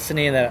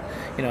listening that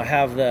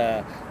have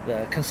the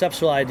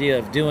conceptual idea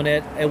of doing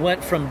it, it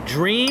went from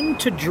dream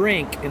to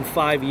drink in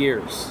 5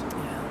 years.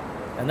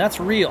 Yeah. And that's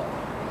real.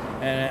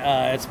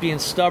 And it's being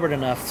stubborn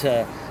enough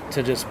to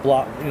just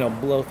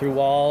blow through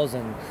walls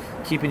and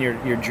keeping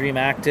your dream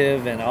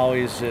active, and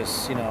always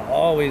just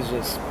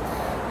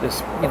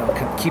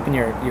keeping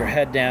your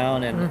head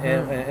down, and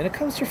it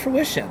comes to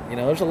fruition.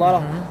 There's a lot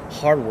of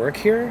hard work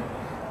here.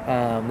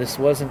 This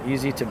wasn't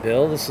easy to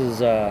build. This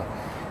is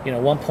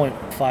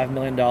 $1.5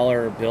 million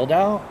build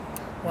out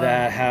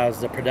that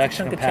has the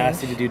production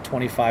capacity to do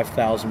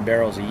 25,000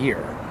 barrels a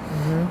year.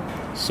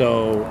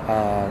 So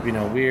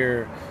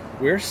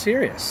we're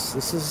serious.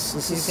 This is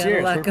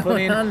serious. We're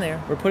putting on there.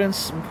 We're putting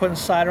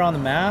cider on the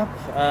map.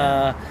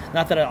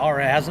 Not that it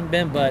already hasn't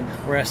been, but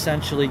we're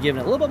essentially giving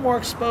it a little bit more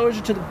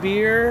exposure to the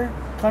beer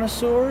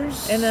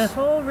connoisseurs and a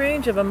whole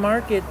range of a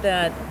market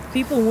that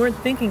people weren't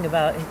thinking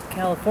about in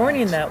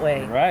California in that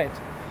way. Right.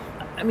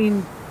 I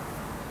mean,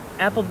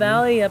 Apple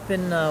Valley up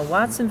in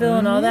Watsonville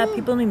and all that,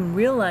 people don't even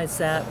realize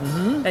that.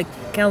 Like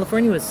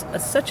California was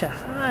such a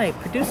high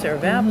producer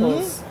of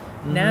apples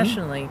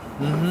nationally,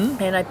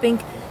 and I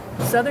think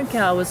Southern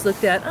Cal was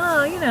looked at,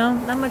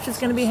 not much is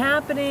going to be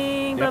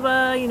happening, blah,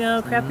 blah,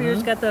 craft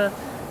beer's got the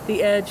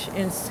edge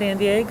in San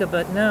Diego,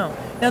 but no.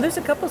 Now, there's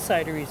a couple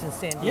cideries in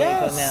San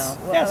Diego now.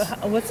 Yes.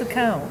 What's the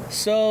count?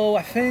 So,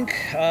 I think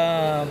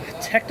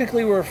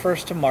technically we're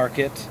first to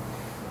market.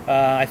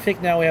 I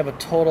think now we have a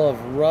total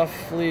of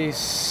roughly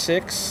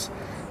 6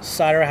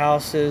 cider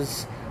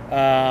houses.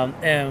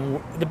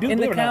 And the in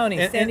the county,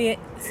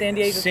 San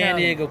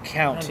Diego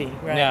County.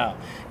 Right. Now,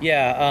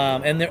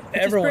 and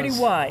it's pretty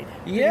wide.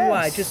 Pretty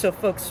wide, just so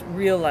folks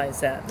realize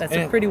that. That's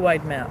a pretty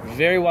wide map.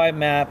 Very wide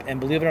map, and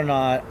believe it or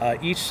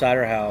not, each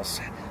cider house,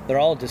 they're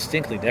all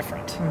distinctly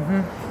different,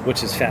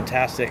 which is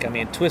fantastic. I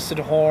mean, Twisted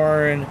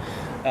Horn,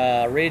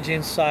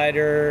 Raging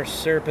Cider,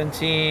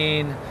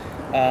 Serpentine,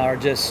 are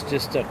just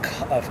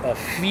a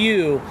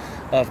few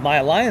of my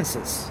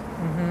alliances.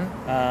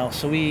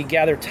 So we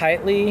gather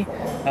tightly.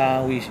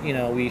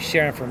 We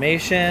share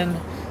information.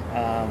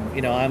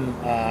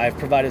 I've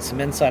provided some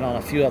insight on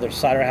a few other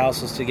cider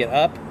houses to get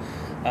up,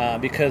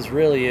 because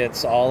really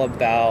it's all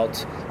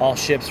about all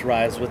ships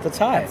rise with the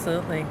tide.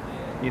 Absolutely.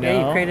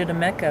 You created a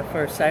mecca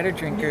for cider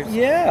drinkers.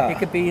 Yeah. It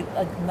could be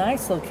a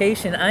nice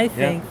location, I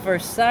think, for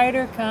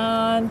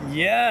CiderCon.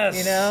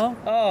 Yes.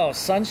 Oh,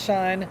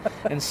 sunshine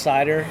and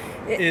cider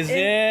is it.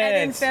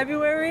 And in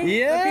February?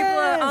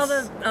 Yes. For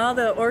people, all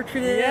the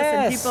orchardists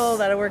and people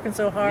that are working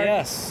so hard.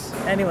 Yes.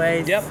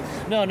 Anyways. Yep.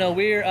 No.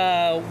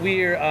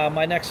 We're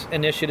my next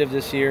initiative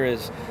this year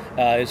is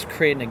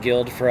creating a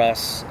guild for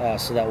us,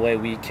 so that way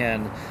we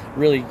can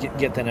really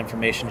get that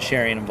information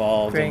sharing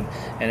involved, and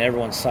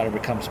everyone's cider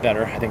becomes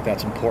better. I think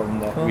that's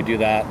important that we do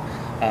that.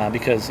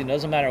 Because it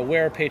doesn't matter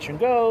where a patron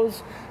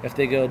goes, if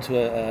they go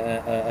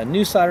to a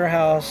new cider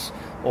house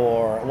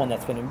or one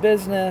that's been in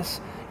business,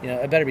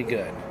 it better be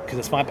good,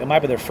 because it might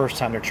be their first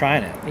time they're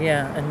trying it.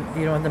 Yeah, and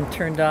you don't want them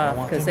turned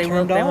off, because they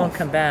won't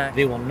come back.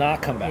 They will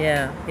not come back.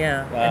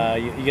 Yeah.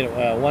 You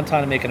get one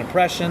time to make an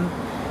impression.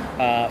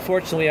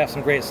 Fortunately, we have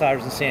some great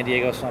ciders in San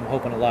Diego, so I'm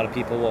hoping a lot of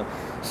people will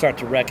start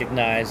to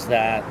recognize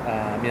that,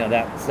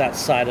 that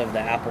side of the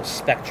apple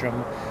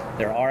spectrum.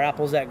 There are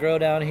apples that grow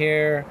down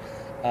here.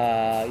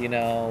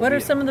 What are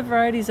some of the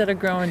varieties that are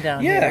growing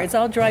down here? It's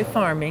all dry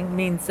farming,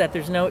 means that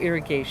there's no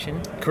irrigation.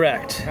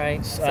 Correct.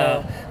 Right.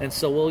 So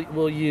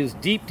we'll use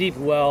deep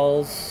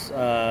wells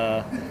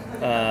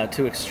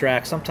to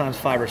extract sometimes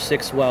 5 or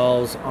 6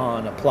 wells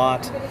on a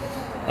plot.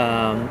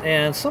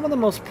 And some of the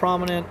most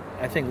prominent,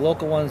 I think,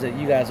 local ones that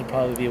you guys would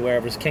probably be aware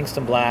of is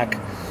Kingston Black.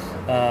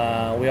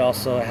 We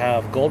also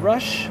have Gold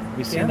Rush.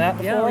 We've seen that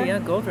before. Yeah,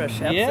 Gold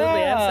Rush. Absolutely. I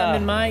have some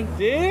in my...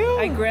 Do you?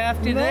 I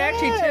grafted. Nice. I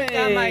actually took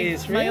out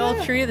my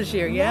old tree this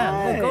year. Yeah.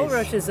 Nice. Well, Gold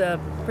Rush is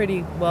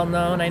pretty well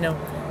known. I know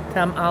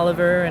Tom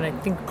Oliver, and I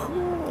think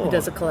he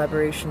does a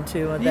collaboration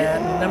too on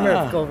that. A number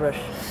of Gold Rush.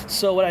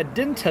 So what I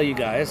didn't tell you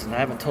guys, and I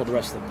haven't told the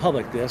rest of the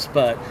public this,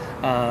 but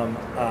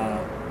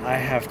I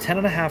have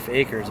 10.5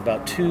 acres,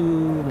 about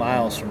 2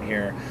 miles from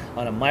here,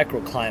 on a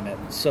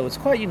microclimate. So it's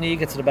quite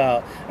unique. It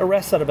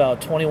rests at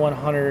about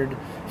 2,100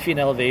 feet in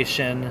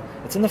elevation.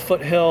 It's in the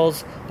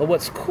foothills, but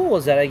what's cool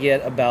is that I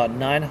get about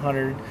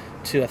 900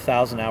 to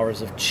 1,000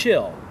 hours of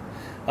chill.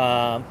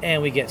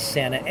 And we get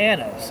Santa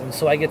Anas, and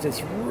so I get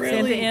this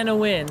really... Santa Ana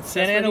winds.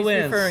 Santa Ana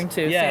winds. Referring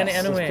to. Yes.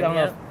 Santa Ana wind.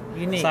 Yep.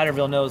 Unique.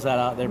 Ciderville knows that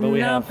out there, but we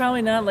have... No,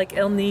 probably not, like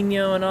El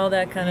Nino and all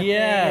that kind of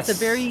thing. It's a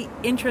very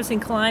interesting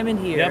climate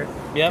here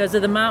because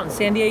of the mountains.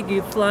 San Diego,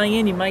 you fly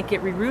in, you might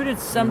get rerouted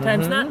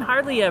sometimes, not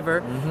hardly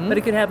ever, but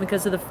it could happen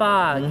because of the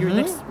fog.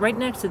 You're right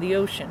next to the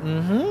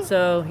ocean.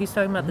 So he's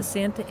talking about the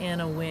Santa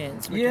Ana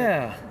winds.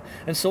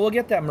 And so we'll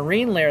get that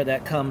marine layer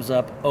that comes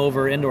up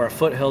over into our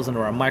foothills, into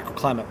our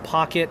microclimate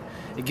pocket.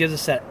 It gives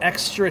us that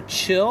extra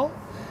chill.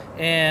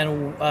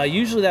 And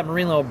usually that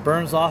marine layer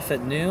burns off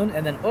at noon,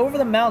 and then over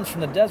the mountains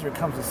from the desert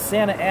comes the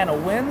Santa Ana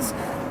winds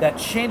that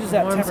changes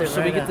that temperature.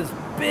 So we get this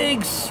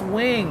big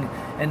swing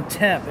in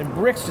temp, and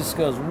Brix just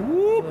goes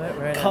whoop,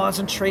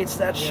 concentrates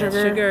that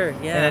sugar,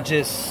 and it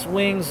just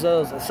swings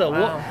those. So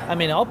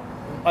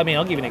I'll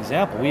give you an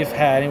example. We've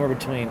had anywhere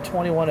between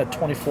 21 to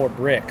 24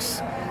 Brix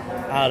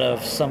out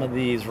of some of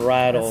these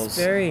varietals,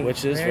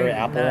 which is very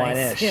apple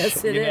wine-ish.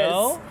 Yes, it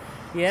is.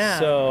 Yeah,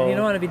 so you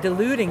don't want to be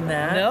diluting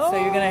that, so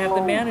you're going to have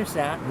to manage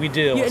that. We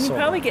do. And you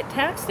probably get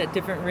taxed at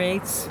different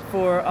rates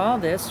for all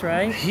this,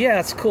 right?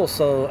 Yeah, it's cool.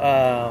 So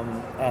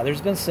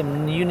there's been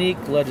some unique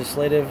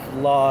legislative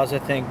laws I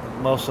think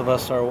most of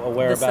us are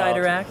aware about. The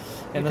Cider Act?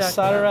 And the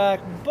Cider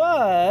Act,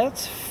 but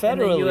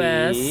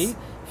federally,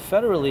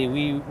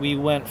 we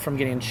went from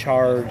getting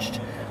charged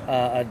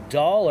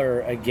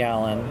 $1 a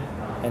gallon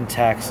in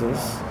taxes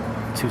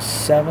to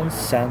 7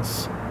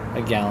 cents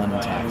a gallon in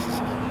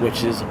taxes,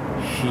 which is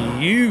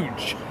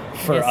huge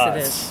for us.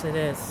 Yes, it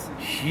is.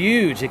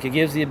 Huge. It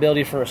gives the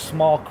ability for a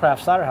small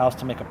craft cider house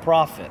to make a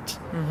profit.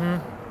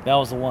 That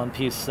was the one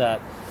piece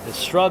that is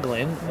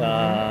struggling. You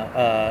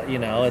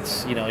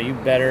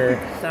better...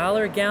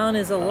 $1 a gallon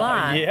is a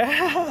lot.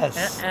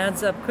 Yes. That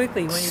adds up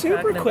quickly when you're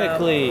talking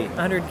about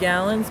 100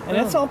 gallons. Boom. And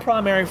that's all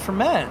primary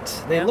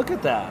ferment. They look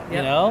at that,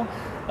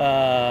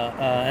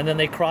 and then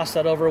they cross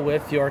that over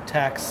with your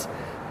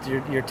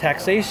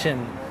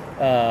taxation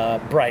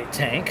bright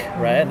tank,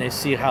 right? And they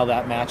see how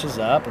that matches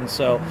up. And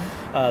so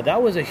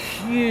that was a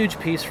huge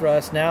piece for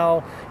us.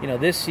 Now,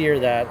 this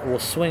year that will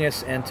swing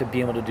us into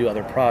being able to do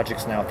other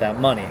projects now with that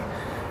money,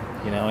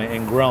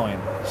 and growing.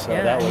 So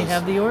that was... And we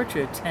have the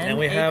orchard, And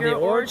we have the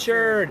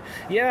orchard.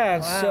 Yeah,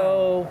 wow.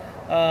 So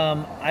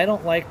I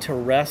don't like to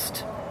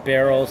rest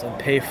barrels and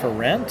pay for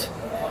rent.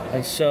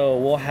 And so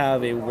we'll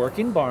have a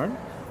working barn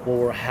where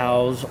we'll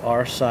house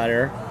our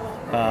cider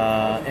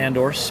and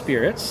or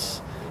spirits.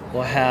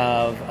 We'll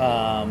have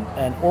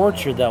an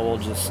orchard that will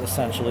just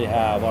essentially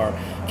have our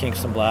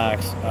Kingston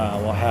Blacks.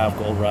 We'll have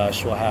Gold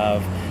Rush. We'll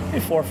have maybe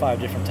 4 or 5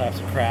 different types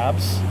of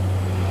crabs.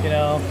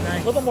 A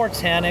little bit more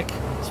tannic,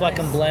 so I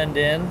can blend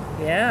in.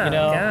 Yeah.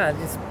 God,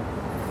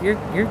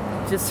 you're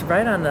just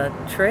right on the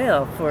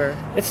trail for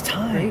it's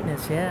time.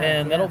 Greatness. Yeah.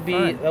 And that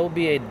will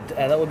be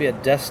a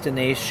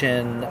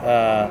destination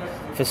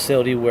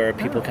facility where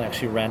people can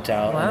actually rent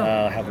out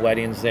and have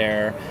weddings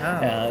there.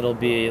 Wow.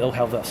 It'll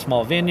have a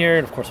small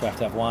vineyard. Of course, we have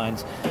to have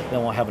wines.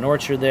 Then we'll have an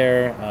orchard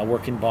there, a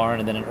working barn,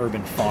 and then an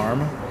urban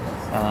farm.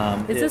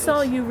 Is this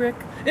all you, Rick?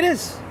 It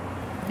is.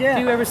 Yeah.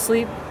 Do you ever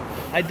sleep?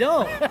 I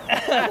don't.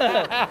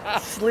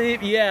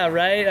 Sleep? Yeah,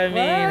 right? I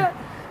mean...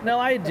 No,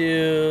 I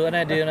do, and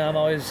I'm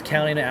always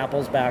counting the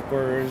apples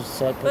backwards,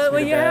 so it puts me to bed.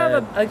 Well, you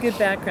have a good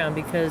background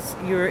because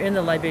you were in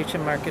the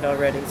libation market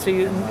already, so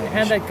you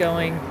had that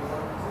going.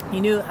 He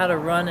knew how to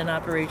run an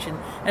operation.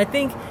 And I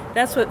think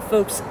that's what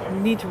folks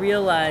need to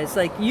realize.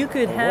 Like, you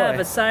could have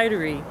a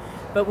cidery,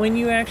 but when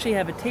you actually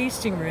have a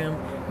tasting room,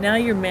 now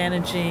you're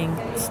managing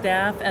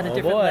staff at a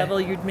different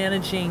level. You're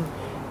managing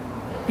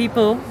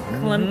people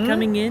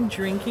coming in,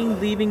 drinking,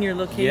 leaving your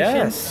location.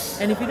 Yes.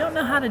 And if you don't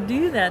know how to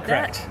do that,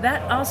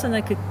 that also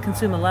could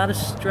consume a lot of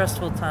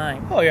stressful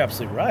time. Oh, you're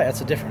absolutely right.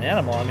 That's a different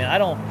animal. I mean, I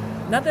don't...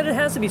 Not that it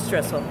has to be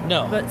stressful.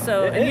 No. But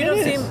so, and you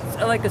don't seem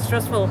like a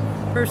stressful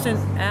person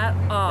at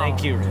all.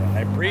 Thank you, Rhea.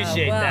 I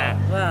appreciate that.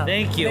 Wow.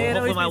 Thank you.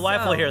 Hopefully my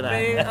wife will hear that.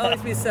 May it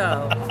always be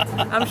so.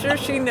 I'm sure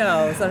she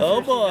knows.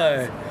 Oh,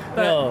 boy.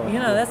 But, you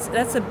know,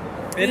 that's a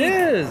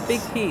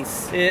big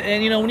piece.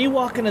 And, you know, when you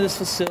walk into this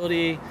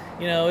facility,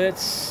 you know,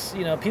 it's,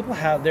 you know, people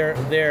have their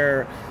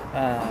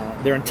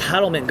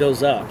entitlement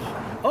goes up.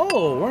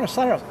 Oh, we're in a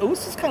cider house. Oh,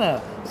 this is kind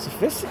of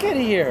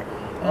sophisticated here.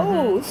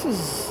 Oh, this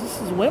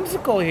is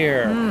whimsical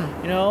here.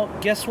 You know,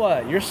 guess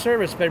what? Your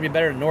service better be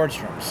better than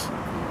Nordstrom's,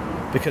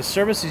 because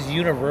service is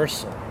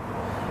universal.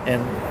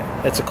 And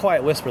it's a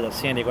quiet whisper that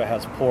San Diego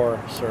has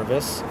poor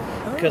service,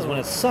 because when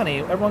it's sunny,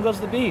 everyone goes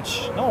to the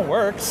beach. No one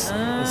works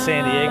in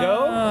San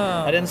Diego.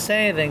 I didn't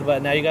say anything,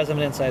 but now you guys have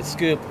an inside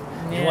scoop.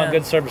 If you want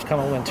good service,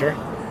 come in winter.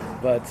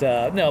 But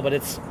no, but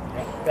it's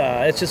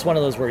just one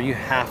of those where you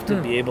have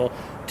to be able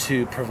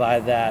to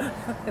provide that.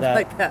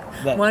 Like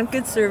that. One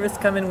good service,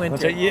 come in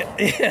winter.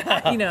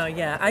 Yeah. You know,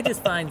 I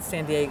just find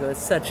San Diego is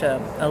such a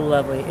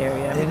lovely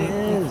area. I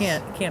mean,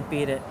 you can't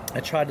beat it. I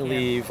tried to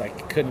leave. I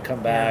couldn't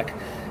come back.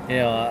 You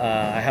know,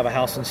 I have a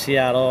house in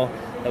Seattle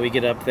that we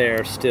get up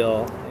there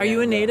still. Are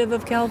you a native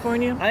of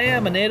California? I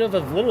am a native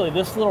of literally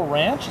this little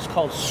ranch. It's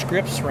called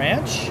Scripps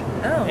Ranch.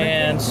 Oh, okay.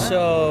 And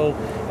so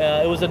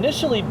it was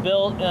initially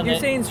built. You're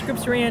saying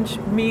Scripps Ranch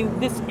mean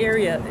this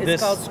area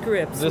is called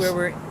Scripps, where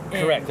we're in.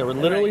 Correct. They were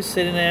literally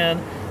sitting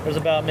in. There's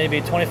about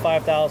maybe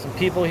 25,000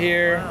 people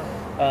here.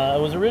 Wow.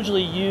 It was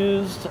originally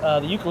used,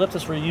 the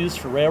eucalyptus were used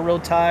for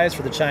railroad ties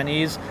for the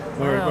Chinese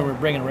when we were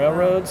bringing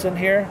railroads in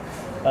here,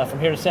 from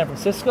here to San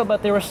Francisco,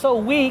 but they were so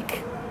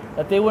weak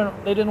that they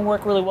didn't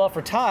work really well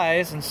for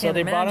ties, and so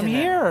they brought them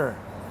here.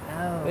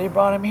 Oh. They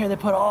brought them here. They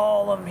put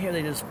all of them here.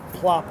 They just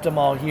plopped them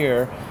all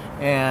here,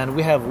 and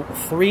we have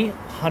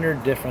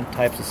 300 different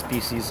types of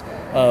species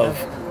of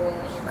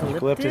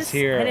eucalyptus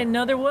here. I didn't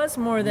know there was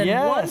more than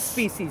one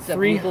species of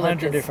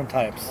 300 different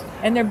types.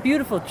 And they're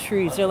beautiful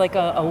trees. They're like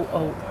a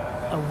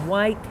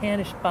white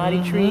tannish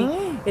body tree.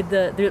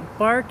 The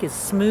bark is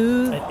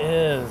smooth. It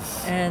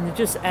is. And they're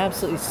just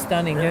absolutely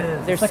stunning.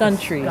 They're sun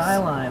trees.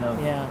 Skyline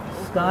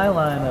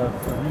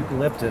of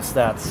eucalyptus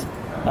that's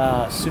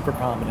super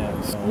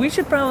prominent. So. We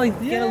should probably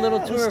get a little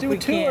tour if we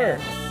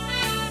can.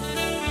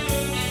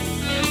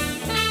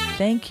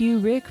 Thank you,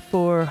 Rick,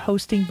 for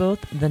hosting both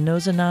The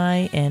Nose and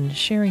I and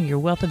sharing your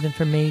wealth of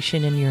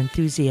information and your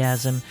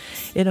enthusiasm.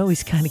 It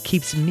always kind of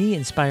keeps me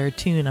inspired,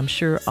 too, and I'm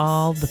sure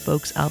all the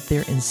folks out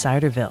there in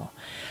Ciderville.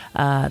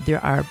 There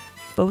are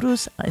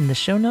photos in the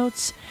show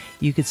notes.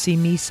 You could see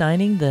me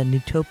signing the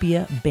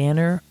Newtopia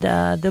banner.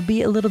 There'll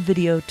be a little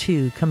video,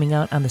 too, coming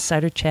out on the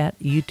Cider Chat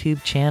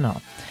YouTube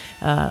channel.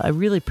 I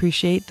really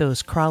appreciate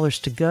those crawlers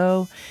to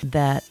go.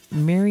 That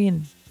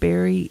Marion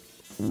Berry...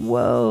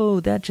 Whoa,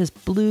 that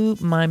just blew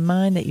my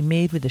mind that you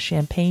made with the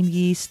champagne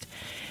yeast.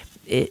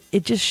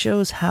 It just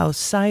shows how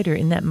cider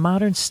in that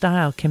modern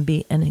style can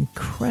be an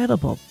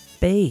incredible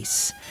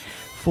base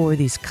for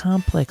these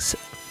complex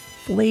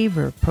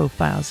flavor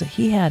profiles.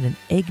 He had an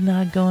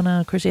eggnog going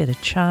on. Of course, he had a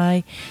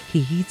chai. He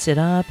heats it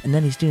up, and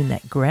then he's doing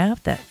that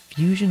graft, that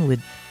fusion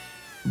with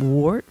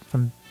wort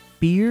from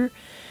beer.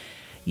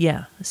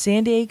 Yeah,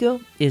 San Diego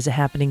is a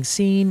happening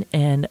scene,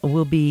 and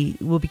we'll be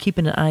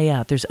keeping an eye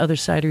out. There's other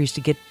cideries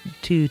to get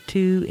to,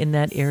 too, in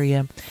that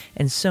area,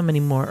 and so many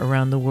more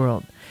around the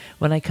world.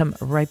 When I come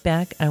right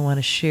back, I want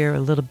to share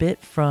a little bit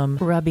from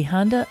Robbie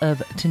Honda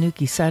of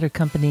Tanuki Cider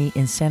Company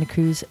in Santa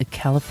Cruz,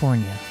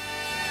 California.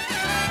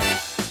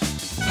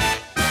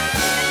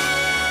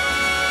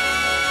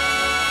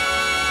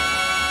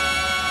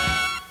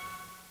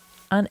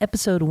 On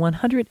episode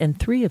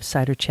 103 of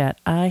Cider Chat,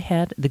 I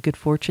had the good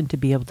fortune to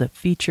be able to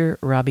feature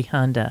Robbie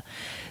Honda.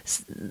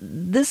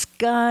 This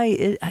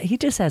guy, he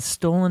just has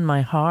stolen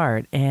my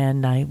heart,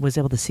 and I was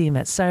able to see him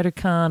at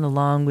CiderCon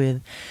along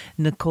with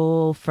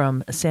Nicole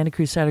from Santa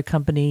Cruz Cider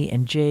Company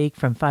and Jake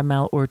from 5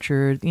 Mile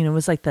Orchard. You know, it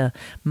was like the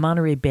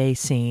Monterey Bay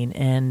scene,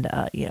 and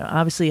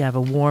obviously I have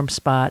a warm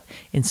spot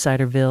in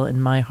Ciderville in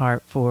my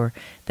heart for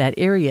that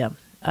area.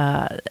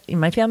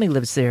 My family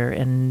lives there,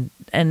 and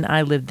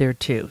I lived there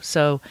too.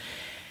 So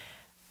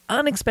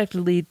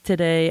unexpectedly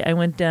today, I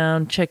went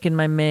down checking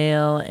my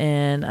mail,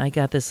 and I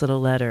got this little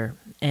letter.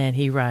 And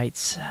he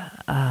writes,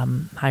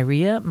 Hi,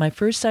 Rhea. My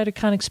first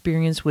CiderCon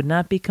experience would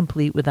not be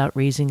complete without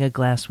raising a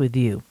glass with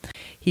you.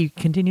 He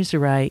continues to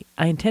write,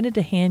 I intended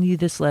to hand you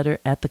this letter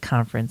at the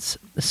conference.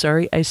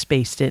 Sorry I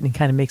spaced it, and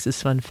kind of makes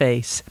this fun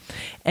face.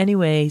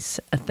 Anyways,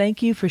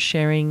 thank you for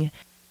sharing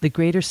the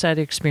greater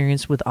cider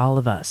experience with all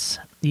of us.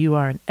 You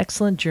are an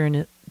excellent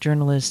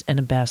journalist and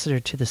ambassador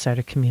to the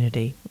cider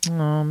community.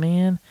 Oh,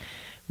 man,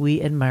 we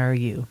admire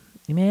you.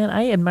 Man,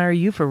 I admire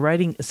you for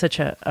writing such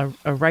a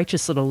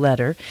righteous little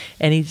letter.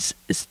 And he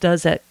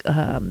does that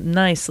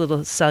nice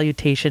little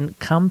salutation,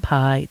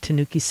 Kampai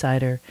Tanuki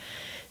Cider,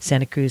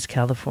 Santa Cruz,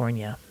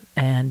 California.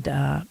 And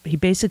he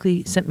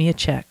basically sent me a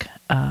check,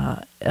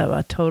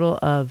 a total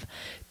of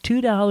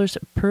 $2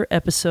 per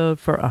episode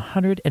for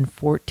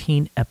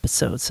 114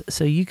 episodes.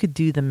 So you could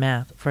do the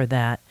math for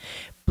that.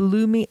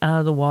 Blew me out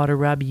of the water,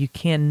 Robbie. You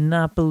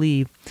cannot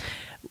believe.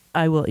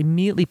 I will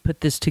immediately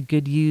put this to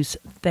good use.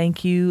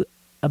 Thank you.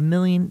 A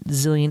million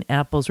zillion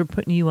apples. We're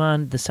putting you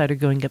on the Cider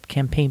Going Up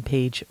campaign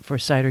page for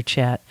Cider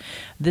Chat.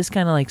 This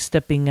kind of like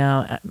stepping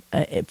out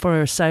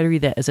for a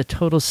cidery that is a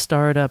total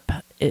startup.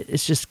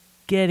 It's just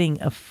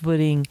getting a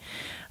footing.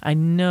 I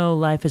know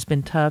life has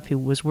been tough. He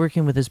was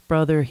working with his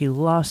brother. He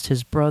lost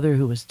his brother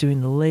who was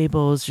doing the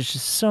labels. There's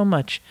just so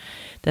much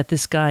that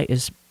this guy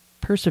is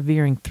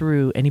persevering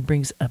through, and he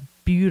brings a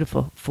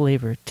beautiful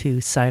flavor to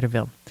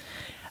Ciderville.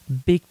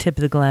 Big tip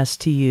of the glass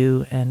to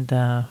you, and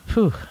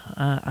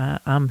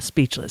I'm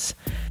speechless.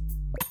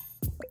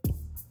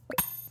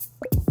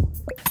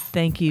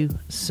 Thank you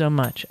so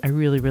much. I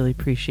really, really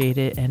appreciate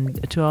it.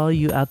 And to all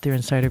you out there in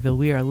Ciderville,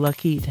 we are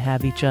lucky to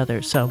have each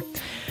other. So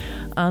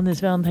on this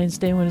Valentine's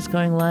Day when it's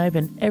going live,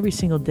 and every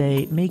single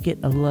day, make it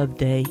a love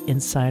day in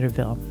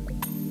Ciderville.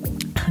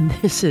 And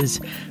this is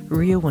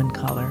Rhea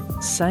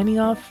Windcaller signing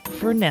off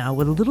for now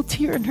with a little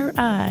tear in her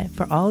eye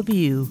for all of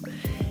you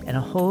and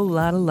a whole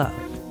lot of love.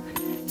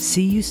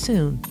 See you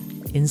soon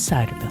in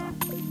Ciderville.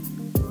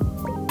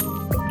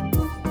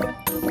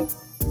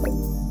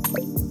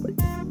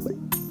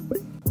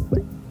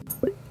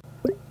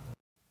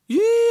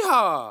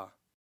 Yeehaw!